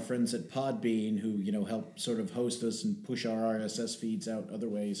from our friends at Podbean, who help sort of host us and push our RSS feeds out other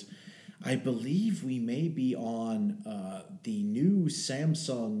ways, I believe we may be on the new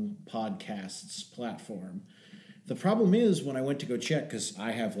Samsung Podcasts platform. The problem is when I went to go check, because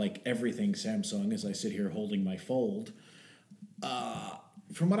I have like everything Samsung as I sit here holding my Fold,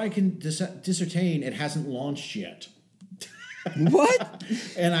 from what I can discern, it hasn't launched yet. What?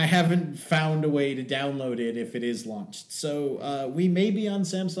 And I haven't found a way to download it if it is launched. So we may be on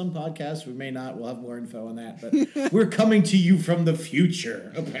Samsung Podcast. We may not. We'll have more info on that. But we're coming to you from the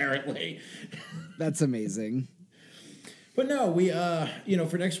future, apparently. That's amazing. But no, we,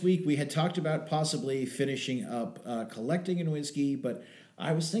 for next week, we had talked about possibly finishing up collecting in whiskey. But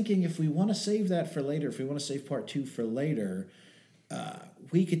I was thinking if we want to save that for later, if we want to save part 2 for later,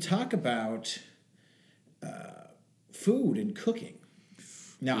 we could talk about food and cooking.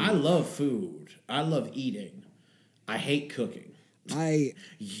 Now, I love food. I love eating. I hate cooking.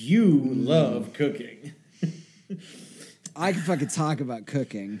 You love cooking. I can fucking talk about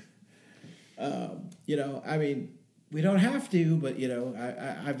cooking. We don't have to, but,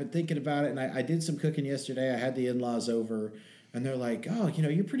 I've been thinking about it, and I did some cooking yesterday. I had the in-laws over, and they're like, oh,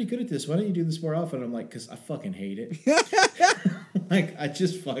 you're pretty good at this. Why don't you do this more often? I'm like, because I fucking hate it. I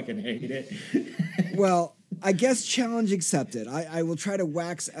just fucking hate it. Well, I guess challenge accepted. I will try to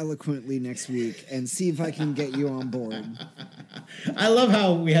wax eloquently next week and see if I can get you on board. I love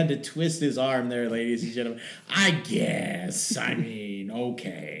how we had to twist his arm there, ladies and gentlemen. I guess.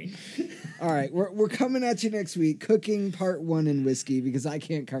 Okay. All right, we're coming at you next week. Cooking part 1 in whiskey because I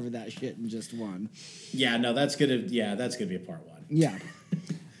can't cover that shit in just one. Yeah, no, that's gonna be a part 1. Yeah.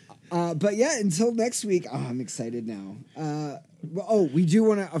 But yeah, until next week. Oh, I'm excited now. We do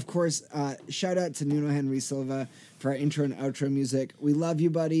want to, of course, shout out to Nuno Henry Silva for our intro and outro music. We love you,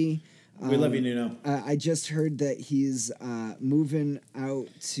 buddy. We love you, Nuno. I just heard that he's moving out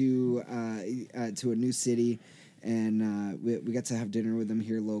to a new city, and we got to have dinner with him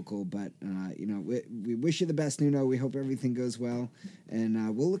here local. But we wish you the best, Nuno. We hope everything goes well,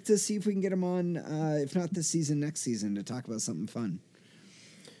 and we'll look to see if we can get him on, if not this season, next season, to talk about something fun.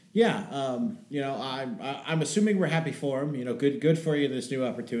 Yeah, I'm assuming we're happy for him. Good for you, this new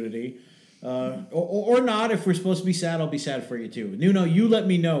opportunity. Or not. If we're supposed to be sad, I'll be sad for you too. Nuno, you let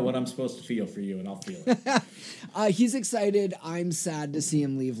me know what I'm supposed to feel for you, and I'll feel it. He's excited. I'm sad to see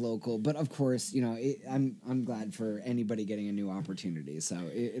him leave local, but of course, I'm glad for anybody getting a new opportunity. So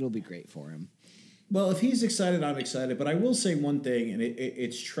it'll be great for him. Well, if he's excited, I'm excited. But I will say one thing, and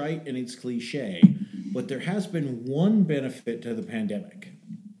it's trite and it's cliche, but there has been one benefit to the pandemic.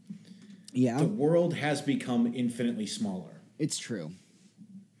 Yeah. The world has become infinitely smaller. It's true.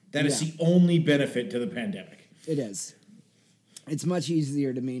 That is the only benefit to the pandemic. It is. it's much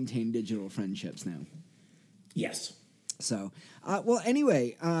easier to maintain digital friendships now. Yes. So, well,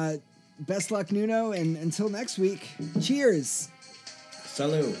 anyway, best luck, Nuno, and until next week, cheers.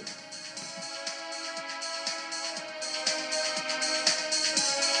 Salud.